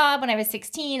got a job when I was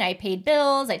 16. I paid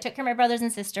bills. I took care of my brothers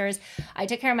and sisters. I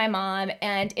took care of my mom.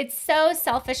 And it's so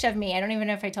selfish of me. I don't even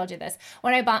know if I told you this.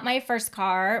 When I bought my first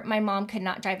car, my mom could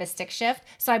not drive a stick shift.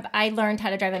 So I learned how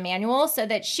to drive a manual so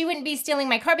that she wouldn't be stealing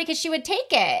my car because she would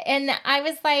take it. And I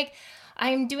was like,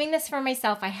 I'm doing this for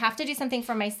myself. I have to do something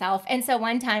for myself. And so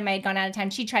one time I had gone out of town.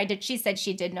 She said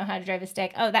she did know how to drive a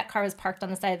stick. Oh, that car was parked on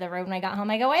the side of the road when I got home.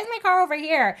 I go, why is my car over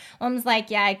here? Mom's like,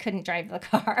 yeah, I couldn't drive the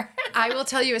car. I will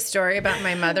tell you a story about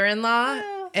my mother-in-law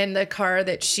and the car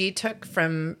that she took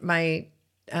from my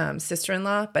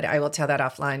sister-in-law, but I will tell that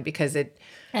offline because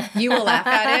you will laugh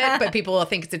at it, but people will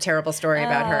think it's a terrible story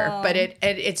about her. But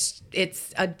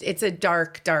it's a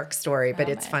dark story, but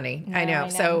it's funny. No, I know.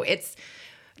 So it's,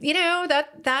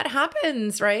 that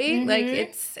happens, right? Mm-hmm. Like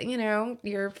it's,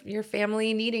 your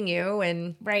family needing you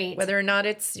and whether or not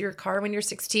it's your car when you're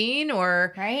 16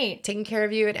 or taking care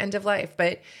of you at end of life.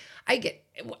 But I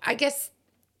guess,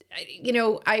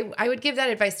 I would give that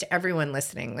advice to everyone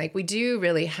listening. Like we do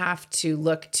really have to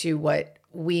look to what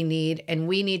we need and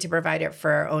we need to provide it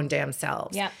for our own damn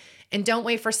selves. Yeah. And don't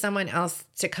wait for someone else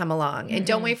to come along and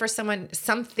don't wait for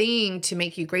something to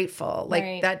make you grateful.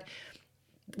 Like that.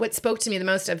 What spoke to me the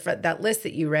most of that list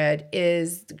that you read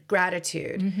is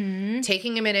gratitude,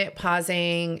 taking a minute,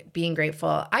 pausing, being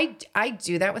grateful. I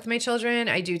do that with my children.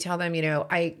 I do tell them,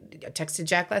 I texted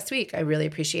Jack last week. I really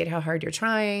appreciate how hard you're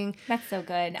trying. That's so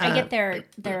good. I get their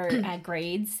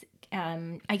grades.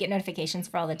 I get notifications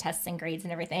for all the tests and grades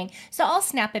and everything. So I'll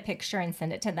snap a picture and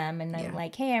send it to them. And I'm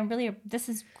like, hey, this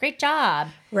is great job.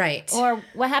 Right. Or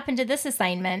what happened to this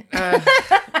assignment?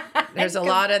 There's a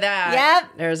lot of that.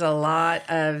 Yep. There's a lot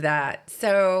of that.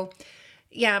 So,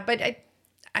 yeah, but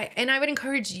I would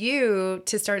encourage you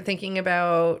to start thinking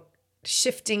about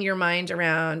shifting your mind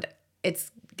around. It's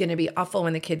going to be awful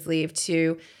when the kids leave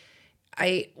to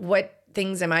what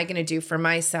things am I going to do for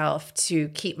myself to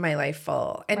keep my life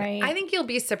full? And I think you'll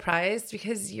be surprised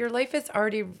because your life is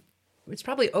it's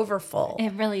probably over full. It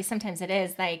really, sometimes it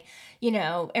is like,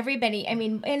 everybody,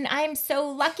 and I'm so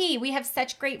lucky. We have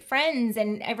such great friends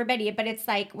and everybody, but it's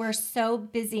like, we're so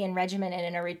busy and regimented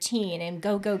in a routine and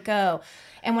go, go, go.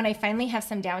 And when I finally have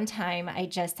some downtime,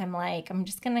 I'm like, I'm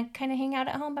just going to kind of hang out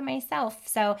at home by myself.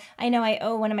 So I know I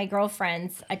owe one of my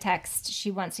girlfriends a text.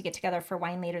 She wants to get together for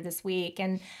wine later this week.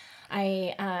 And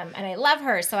I love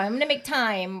her, so I'm gonna make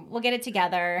time. We'll get it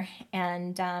together,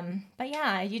 and but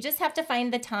yeah, you just have to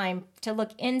find the time to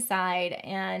look inside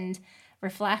and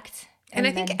reflect. And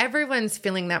I think everyone's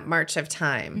feeling that march of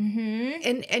time,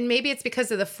 and maybe it's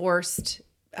because of the forced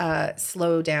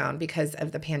slowdown because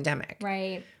of the pandemic,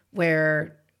 right?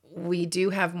 Where we do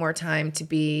have more time to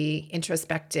be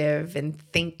introspective and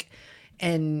think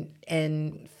and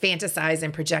fantasize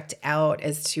and project out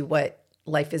as to what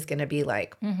life is going to be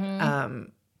like.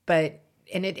 But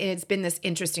it's been this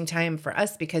interesting time for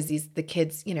us because the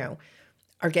kids,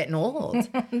 are getting old.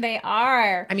 They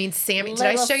are. Sammy, did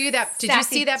I show you that? Did you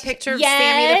see that picture of yes,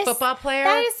 Sammy, the football player?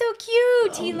 That is so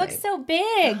cute. He looks so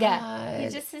big. God. He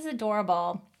just is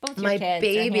adorable. Both your kids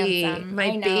are handsome.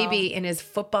 My baby in his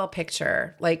football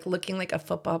picture, like looking like a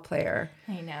football player.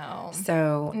 I know.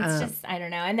 So it's just, I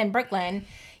don't know. And then Brooklyn,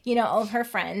 all of her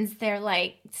friends, they're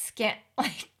like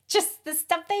just the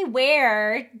stuff they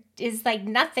wear is like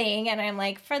nothing. And I'm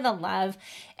like, for the love.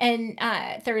 And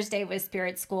Thursday was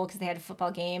Spirit School because they had a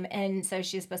football game. And so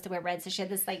she was supposed to wear red. So she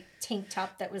had this like tank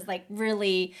top that was like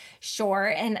really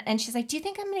short. And she's like, do you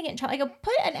think I'm going to get in trouble? I go,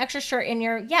 put an extra shirt in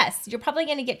yes, you're probably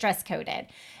going to get dress coded.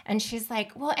 And she's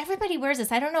like, well, everybody wears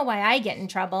this. I don't know why I get in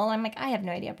trouble. I'm like, I have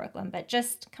no idea, Brooklyn, but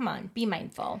just come on, be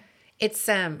mindful. It's,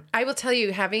 I will tell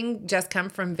you, having just come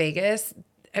from Vegas,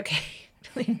 okay.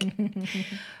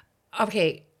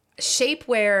 Okay,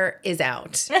 shapewear is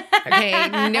out.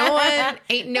 Okay,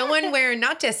 no one wearing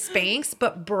not just Spanx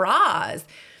but bras,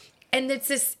 and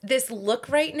it's this look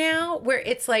right now where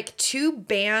it's like two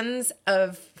bands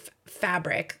of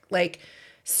fabric, like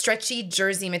stretchy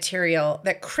jersey material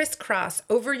that crisscross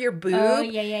over your boob. Oh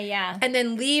yeah. And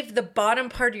then leave the bottom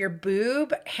part of your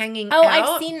boob hanging out. Oh, out.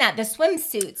 I've seen that. The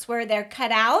swimsuits where they're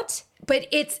cut out, but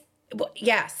it's.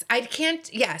 Yes, I can't.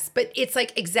 Yes, but it's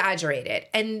like exaggerated,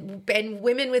 and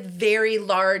women with very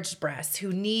large breasts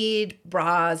who need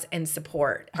bras and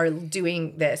support are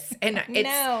doing this, and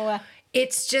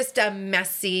It's just a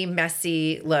messy,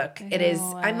 messy look. It is.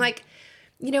 I'm like,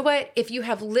 you know what? If you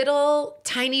have little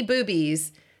tiny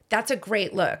boobies, that's a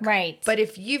great look. Right. But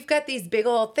if you've got these big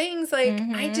old things, like,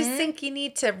 I just think you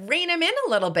need to rein them in a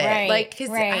little bit. Right, Like, because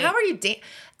right. how are you?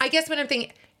 I guess when I'm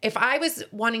thinking, if I was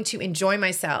wanting to enjoy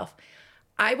myself,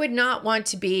 I would not want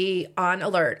to be on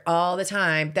alert all the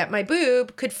time that my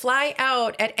boob could fly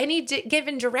out at any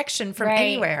given direction from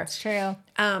anywhere. It's true.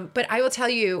 But I will tell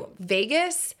you,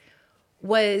 Vegas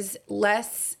was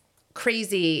less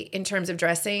crazy in terms of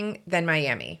dressing than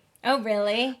Miami. Oh,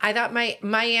 really? I thought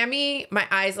Miami, my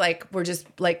eyes like were just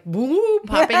like woo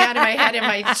popping out of my head and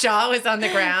my jaw was on the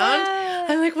ground.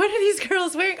 I'm like, what are these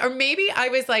girls wearing? Or maybe I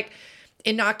was like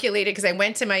inoculated because I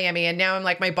went to Miami and now I'm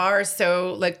like, my bar is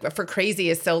so like for crazy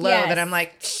is so low that I'm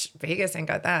like, Vegas ain't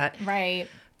got that. Right.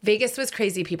 Vegas was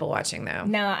crazy people watching though.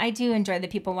 No, I do enjoy the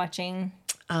people watching.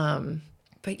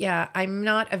 But yeah, I'm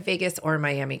not a Vegas or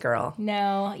Miami girl.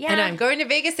 No. Yeah. And I'm going to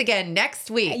Vegas again next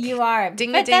week. You are.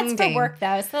 Ding, but ding, that's ding. for work,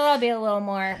 though. So that'll be a little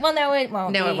more. Well, no, it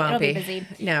won't be. No, it won't It'll be. busy.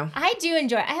 No. I do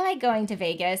enjoy I like going to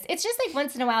Vegas. It's just like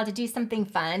once in a while to do something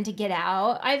fun, to get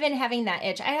out. I've been having that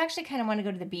itch. I actually kind of want to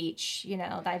go to the beach. You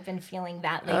know, I've been feeling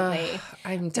that lately.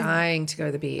 I'm dying to go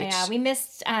to the beach. Yeah, we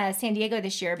missed San Diego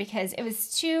this year because it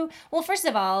was too. Well, first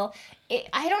of all,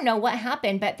 I don't know what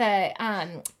happened, but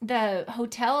the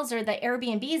hotels or the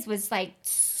Airbnbs was like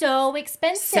so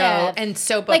expensive.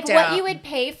 So booked like out. what you would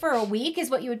pay for a week is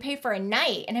what you would pay for a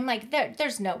night, and I'm like,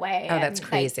 there's no way. Oh, that's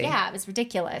crazy. Yeah, it was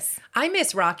ridiculous. I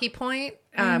miss Rocky Point,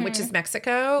 which is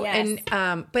Mexico, Yes.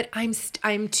 and but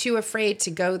I'm too afraid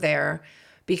to go there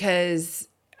because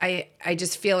I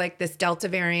just feel like this Delta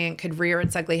variant could rear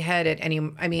its ugly head at any.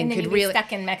 I mean, And then could you'd really be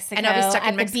stuck in Mexico. and I'll be stuck at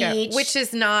in Mexico, the beach, which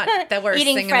is not the worst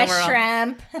eating thing fresh in the world.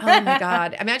 shrimp. Oh my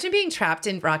God! Imagine being trapped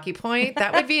in Rocky Point.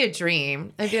 That would be a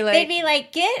dream. I'd be like, They'd be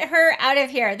like, get her out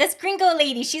of here. This gringo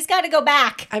lady, she's got to go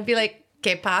back. I'd be like,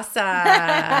 ¿Qué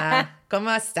pasa? ¿Cómo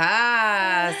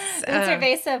estás? Un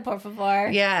cerveza, por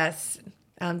favor. Yes.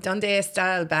 ¿Dónde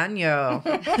está el baño?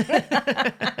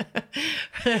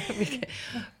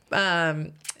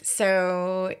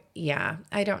 So yeah,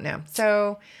 I don't know.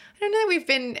 So I don't know that we've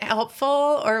been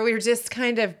helpful or we're just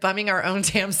kind of bumming our own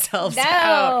damn selves No,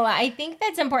 out. I think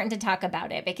that's important to talk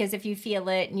about it because if you feel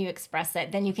it and you express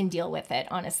it, then you can deal with it,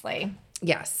 honestly.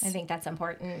 Yes. I think that's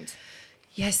important.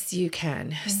 Yes, you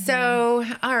can. So,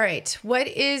 all right. What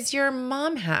is your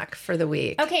mom hack for the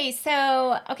week? Okay,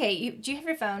 do you have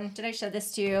your phone? Did I show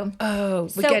this to you? Oh, we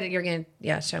So- get it. You're going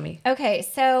to, show me. Okay,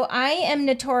 so I am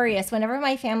notorious whenever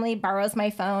my family borrows my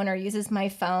phone or uses my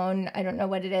phone, I don't know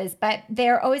what it is, but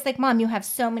they're always like, Mom, you have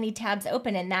so many tabs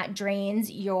open and that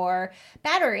drains your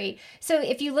battery. So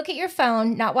if you look at your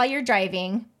phone, not while you're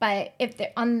driving, but if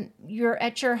you're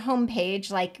at your home page,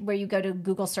 like where you go to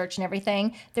Google search and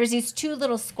everything, there's these two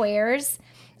little squares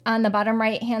on the bottom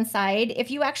right hand side.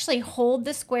 If you actually hold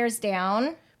the squares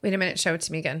down. Wait a minute. Show it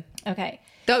to me again. Okay.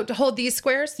 To hold these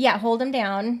squares? Yeah, hold them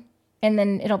down, and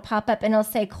then it'll pop up, and it'll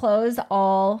say close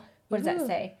all. What does that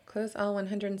say? Close all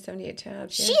 178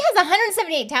 tabs. She has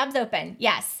 178 tabs open.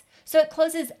 Yes. So it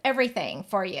closes everything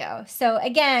for you. So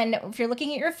again, if you're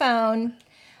looking at your phone,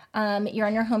 you're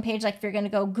on your homepage, like if you're going to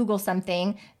go Google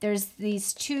something, there's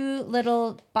these two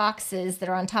little boxes that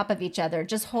are on top of each other.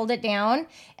 Just hold it down,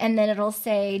 and then it'll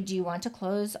say, do you want to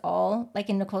close all, like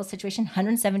in Nicole's situation,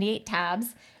 178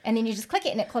 tabs? And then you just click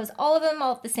it, and it closes all of them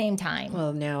all at the same time.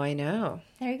 Well, now I know.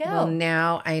 There you go. Well,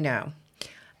 now I know.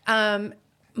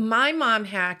 My mom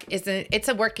hack it's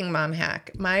a working mom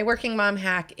hack. My working mom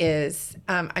hack is,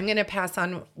 I'm going to pass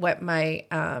on what my,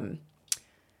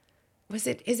 is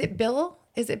it Bill?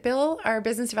 Is it Bill, our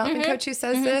business development coach who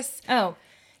says this? Oh,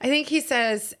 I think he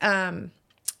says,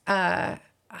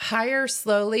 hire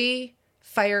slowly,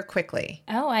 fire quickly.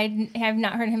 Oh, I have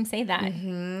not heard him say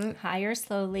that. Hire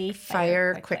slowly,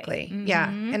 Fire quickly. Yeah.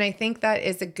 And I think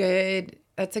that's a good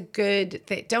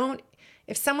thing.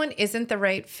 If someone isn't the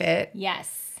right fit,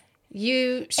 Yes.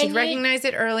 you should And recognize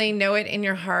it early, know it in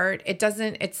your heart.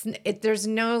 There's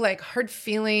no like hard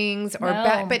feelings or No.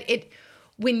 bad, but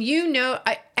when you know,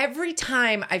 every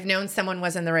time I've known someone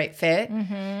wasn't the right fit,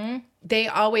 they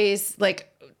always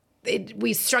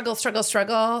we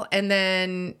struggle, and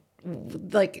then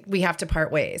like we have to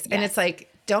part ways. And it's like,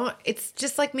 it's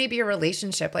just like maybe a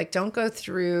relationship. Like don't go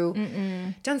through,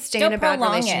 don't stay in Don't a bad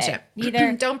prolong it relationship.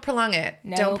 either. Don't prolong it.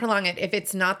 No. Don't prolong it. If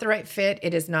it's not the right fit,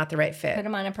 it is not the right fit. Put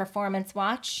them on a performance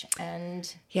watch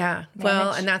and Yeah.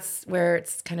 Well, and that's where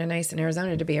it's kind of nice in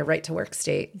Arizona to be a right to work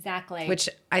state. exactly. Which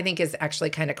I think is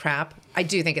actually kind of crap. I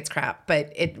do think it's crap,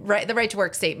 but the right to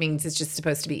work state means it's just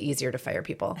supposed to be easier to fire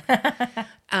people.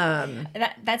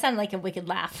 that sounded like a wicked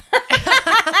laugh.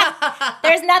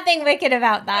 There's nothing wicked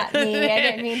about that. Me, I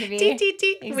didn't mean to be. Teet, teet,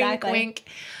 teet. Exactly. Wink,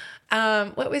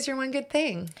 wink. What was your one good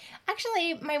thing?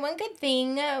 Actually, my one good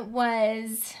thing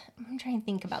was, I'm trying to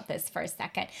think about this for a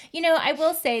second. I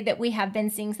will say that we have been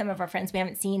seeing some of our friends we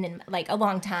haven't seen in like a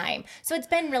long time. So it's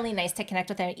been really nice to connect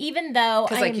with them, even though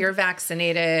Because like you're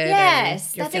vaccinated. Yes,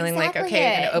 and you're that's feeling exactly like, okay,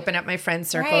 I'm it. going to open up my friend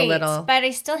circle right, a little. but I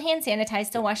still hand sanitize,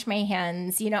 still wash my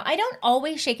hands. I don't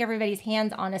always shake everybody's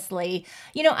hands, honestly.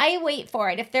 I wait for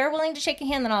it. If they're willing to shake a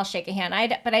hand, then I'll shake a hand.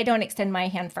 But I don't extend my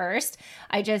hand first.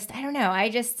 I don't know.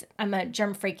 I'm a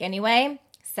germ freak anyway.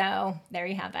 So there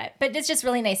you have it. But it's just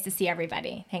really nice to see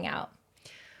everybody hang out.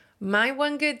 My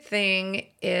one good thing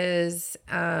is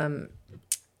that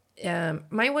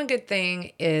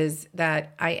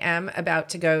I am about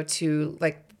to go to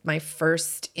like my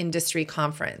first industry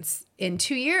conference in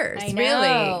 2 years. I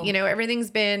know. Really, everything's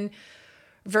been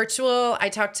virtual. I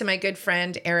talked to my good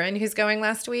friend Erin, who's going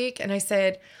last week, and I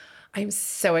said, I'm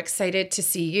so excited to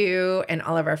see you and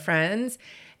all of our friends.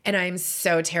 And I'm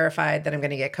so terrified that I'm going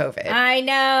to get COVID. I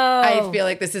know. I feel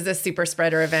like this is a super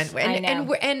spreader event. And, I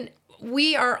know. And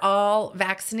we are all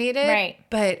vaccinated. Right.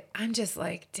 But I'm just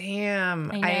like,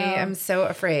 damn, I know. I am so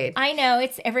afraid. I know.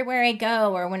 It's everywhere I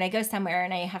go, or when I go somewhere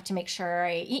and I have to make sure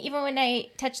even when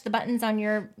I touch the buttons on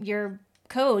your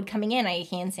code coming in, I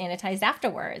hand sanitized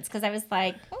afterwards because I was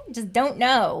like, just don't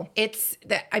know. It's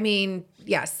that,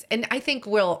 yes. And I think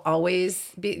we'll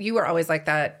always be, you were always like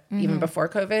that even before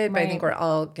COVID, but I think we're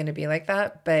all going to be like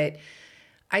that. But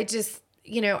I just,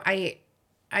 I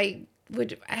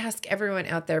would ask everyone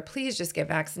out there, please just get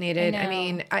vaccinated.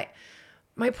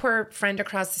 My poor friend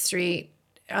across the street,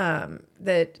 one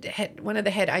of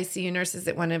the head ICU nurses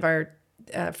at one of our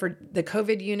for the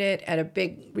COVID unit at a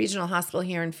big regional hospital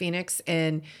here in Phoenix,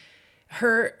 and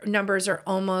her numbers are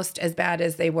almost as bad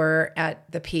as they were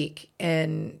at the peak.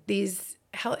 And it's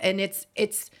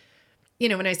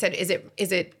when I said,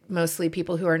 is it mostly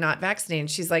people who are not vaccinated?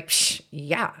 She's like,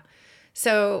 yeah.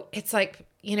 So it's like,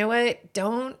 you know what?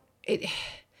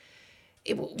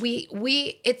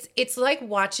 It's like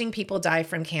watching people die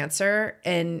from cancer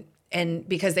and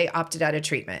because they opted out of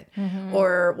treatment,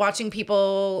 or watching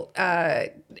people,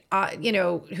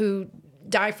 who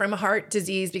die from heart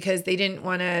disease because they didn't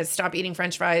want to stop eating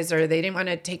French fries, or they didn't want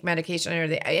to take medication, or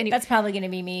that's probably going to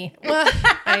be me. Well,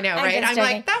 I know, right? I'm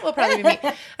like, that will probably be me.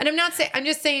 And I'm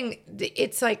just saying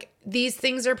it's like these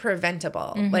things are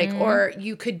preventable, or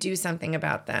you could do something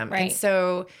about them. Right. And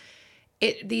so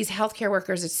these healthcare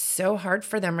workers, it's so hard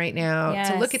for them right now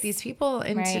to look at these people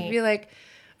and to be like,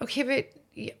 okay, but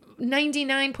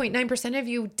 99.9% of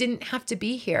you didn't have to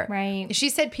be here. Right. She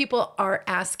said people are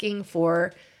asking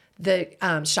for the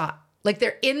shot. Like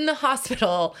they're in the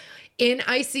hospital, in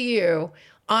ICU,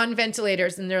 on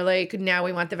ventilators, and they're like, now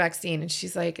we want the vaccine. And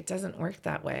she's like, it doesn't work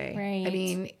that way.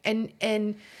 Right.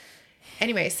 And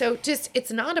anyway, so just,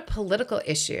 it's not a political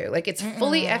issue. Like it's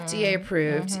fully FDA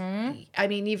approved.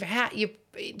 You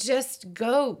just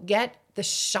go get the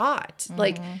shot.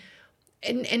 Like,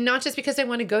 and not just because I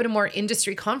want to go to more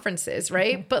industry conferences,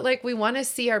 right? But like, we want to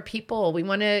see our people. We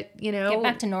want to, get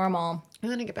back to normal. We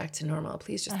want to get back to normal.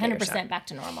 Please just 100% back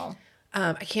to normal.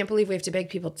 I can't believe we have to beg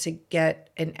people to get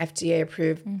an FDA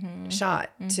approved shot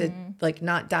to like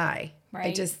not die. Right.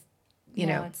 I just,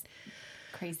 it's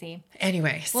crazy.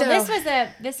 Anyway, well,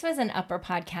 this was an upper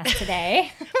podcast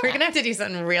today. We're gonna have to do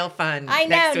something real fun. I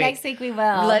know. Next week we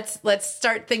will. Let's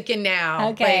start thinking now.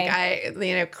 Okay.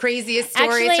 Like craziest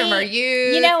stories from our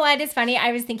youth. You know what is funny?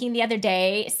 I was thinking the other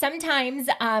day. Sometimes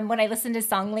when I listen to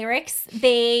song lyrics,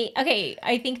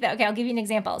 I think that I'll give you an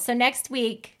example. So next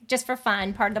week, just for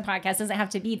fun, part of the podcast doesn't have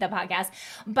to be the podcast,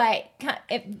 but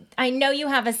if I know you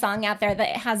have a song out there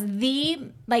that has the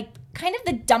kind of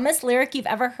the dumbest lyric you've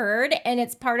ever heard, and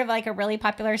it's part of like a really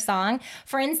popular song.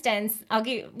 For instance, I'll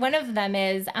give one of them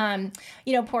is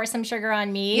pour some sugar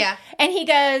on me. Yeah. And he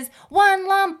goes, 1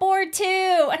 lump or 2.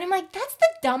 And I'm like, that's the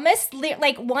dumbest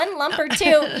like 1 lump or 2.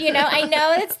 I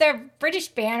know it's their British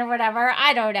band or whatever.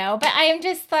 I don't know, but I am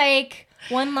just like,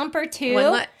 1 lump or 2.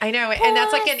 I know, and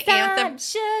that's like an anthem.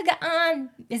 Sugar on.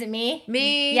 Is it me?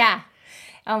 Me. Yeah.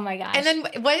 Oh my gosh. And then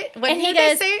what and did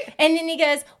they say? And then he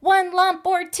goes, 1 lump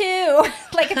or 2.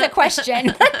 Like it's a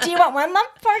question. Do you want 1 lump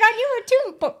poured on you or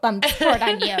 2 lumps poured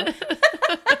on you?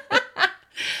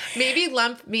 Maybe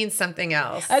lump means something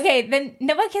else. Okay, then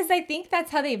no, because I think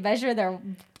that's how they measure their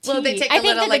tea. Well, they take a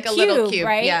little cube,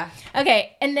 right? Yeah.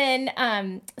 Okay, and then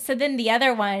so then the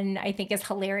other one I think is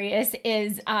hilarious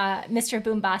is Mr.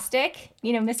 Boombastic.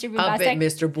 Mr. Boombastic. I bet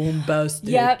Mr. Boombastic.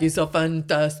 Yep. You're so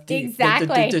fantastic.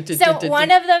 Exactly. So one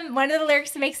of the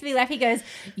lyrics makes me laugh. He goes,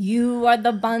 "You are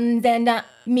the buns and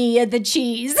me are the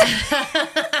cheese." And I'm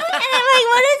like,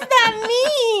 what does that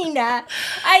mean?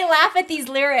 I laugh at these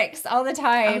lyrics all the Oh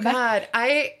time. God.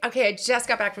 I just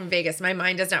got back from Vegas. My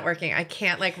mind is not working. I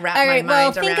can't like wrap All my right,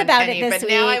 mind well, around think about Penny, it this but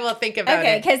week. now I will think about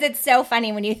Okay, it. because it's so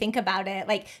funny when you think about it.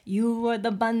 Like, you are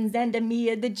the buns and me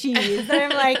are the cheese. And I'm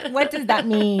like, what does that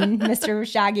mean, Mr.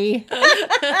 Shaggy? Oh,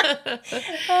 it makes me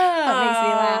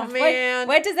laugh. Man.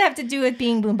 What does it have to do with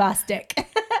being boombastic?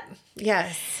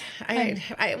 Yes.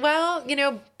 Well,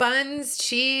 buns,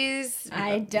 cheese,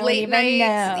 I don't late even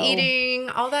nights, know. eating,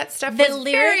 all that stuff The was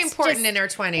very lyrics important just- in our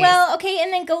 20s. Well, okay,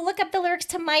 and then go look up the lyrics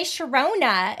to My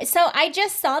Sharona. So I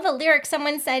just saw the lyrics.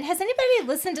 Someone said, has anybody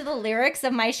listened to the lyrics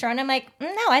of My Sharona? I'm like, no,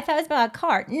 I thought it was about a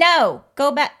car. No, go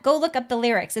look up the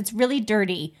lyrics. It's really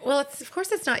dirty. Well, of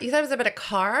course it's not. You thought it was about a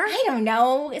car? I don't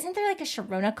know. Isn't there like a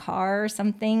Sharona car or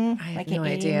something? I have like no a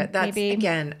game, idea. That's, maybe?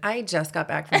 again, I just got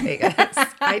back from Vegas.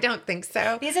 I don't think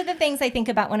so. These are the things I think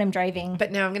about when I'm driving.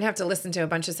 But now I'm going to have to listen to a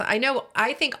bunch of songs.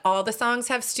 I think all the songs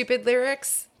have stupid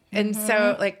lyrics. And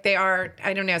so like they are,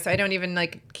 I don't know. So I don't even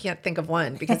can't think of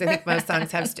one because I think most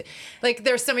songs have,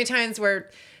 there's so many times where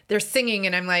they're singing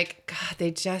and I'm like, God,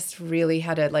 they just really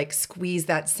had to squeeze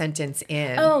that sentence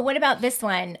in. Oh, what about this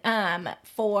one?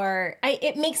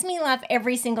 It makes me laugh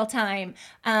every single time.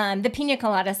 The Pina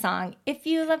Colada song. If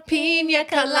you love Pina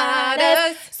coladas.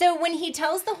 coladas. So when he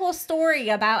tells the whole story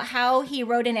about how he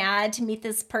wrote an ad to meet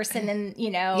this person and,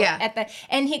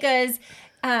 and he goes,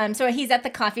 so he's at the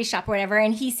coffee shop or whatever,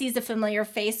 and he sees a familiar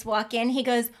face walk in. He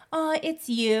goes, oh, it's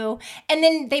you. And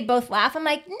then they both laugh. I'm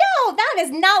like, no, that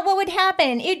is not what would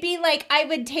happen. It'd be like I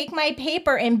would take my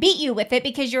paper and beat you with it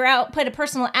because you're out, put a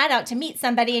personal ad out to meet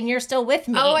somebody and you're still with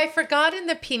me. Oh, I forgot in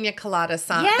the Pina Colada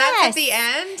song. Yes. That's at the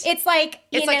end? It's like,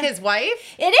 It's like his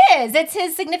wife? It is. It's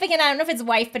his significant, I don't know if it's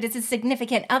wife, but it's his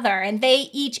significant other. And they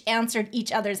each answered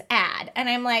each other's ad. And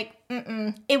I'm like,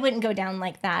 it wouldn't go down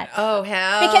like that. Oh,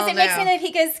 hell Because it no. makes me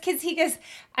think, he goes,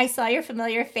 I saw your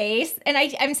familiar face. And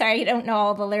I'm sorry, I don't know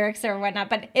all the lyrics or whatnot,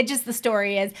 but the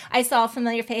story is, I saw a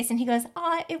familiar face and he goes,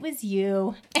 oh, it was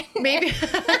you. Maybe.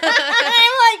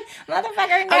 I'm like,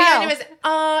 motherfucker, no.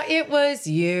 Oh, yeah, it was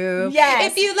you.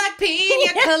 Yes. If you like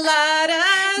pina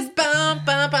coladas, bum,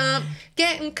 bum, bum.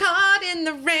 Getting caught in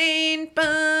the rain,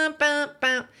 bum, bum,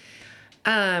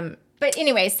 bum. But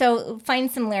anyway, so find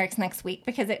some lyrics next week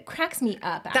because it cracks me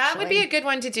up, actually. That would be a good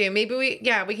one to do. Maybe we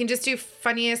can just do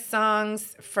funniest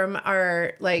songs from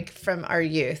our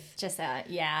youth. Just,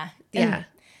 yeah. Yeah.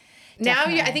 Now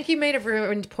Definitely. I think you might have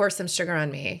ruined Pour Some Sugar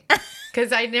on Me.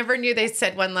 Because I never knew they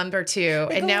said one number two.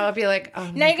 And now I'll be like,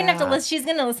 oh, Now you're going to have to listen. She's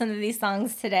going to listen to these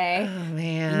songs today. Oh,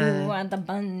 man. You are the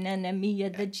bun and me are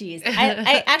the cheese.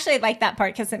 I actually like that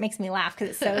part because it makes me laugh because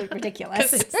it's so ridiculous.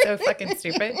 Because it's so fucking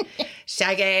stupid.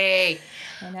 Shaggy.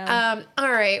 I know. All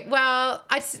right. Well,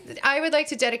 I would like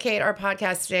to dedicate our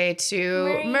podcast today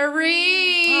to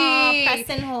Marie. Oh, press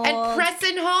and hold. And press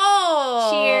and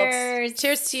hold. Cheers.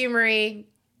 Cheers to you, Marie.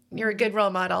 You're a good role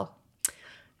model.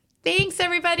 Thanks,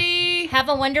 everybody. Have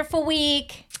a wonderful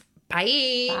week.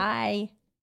 Bye. Bye.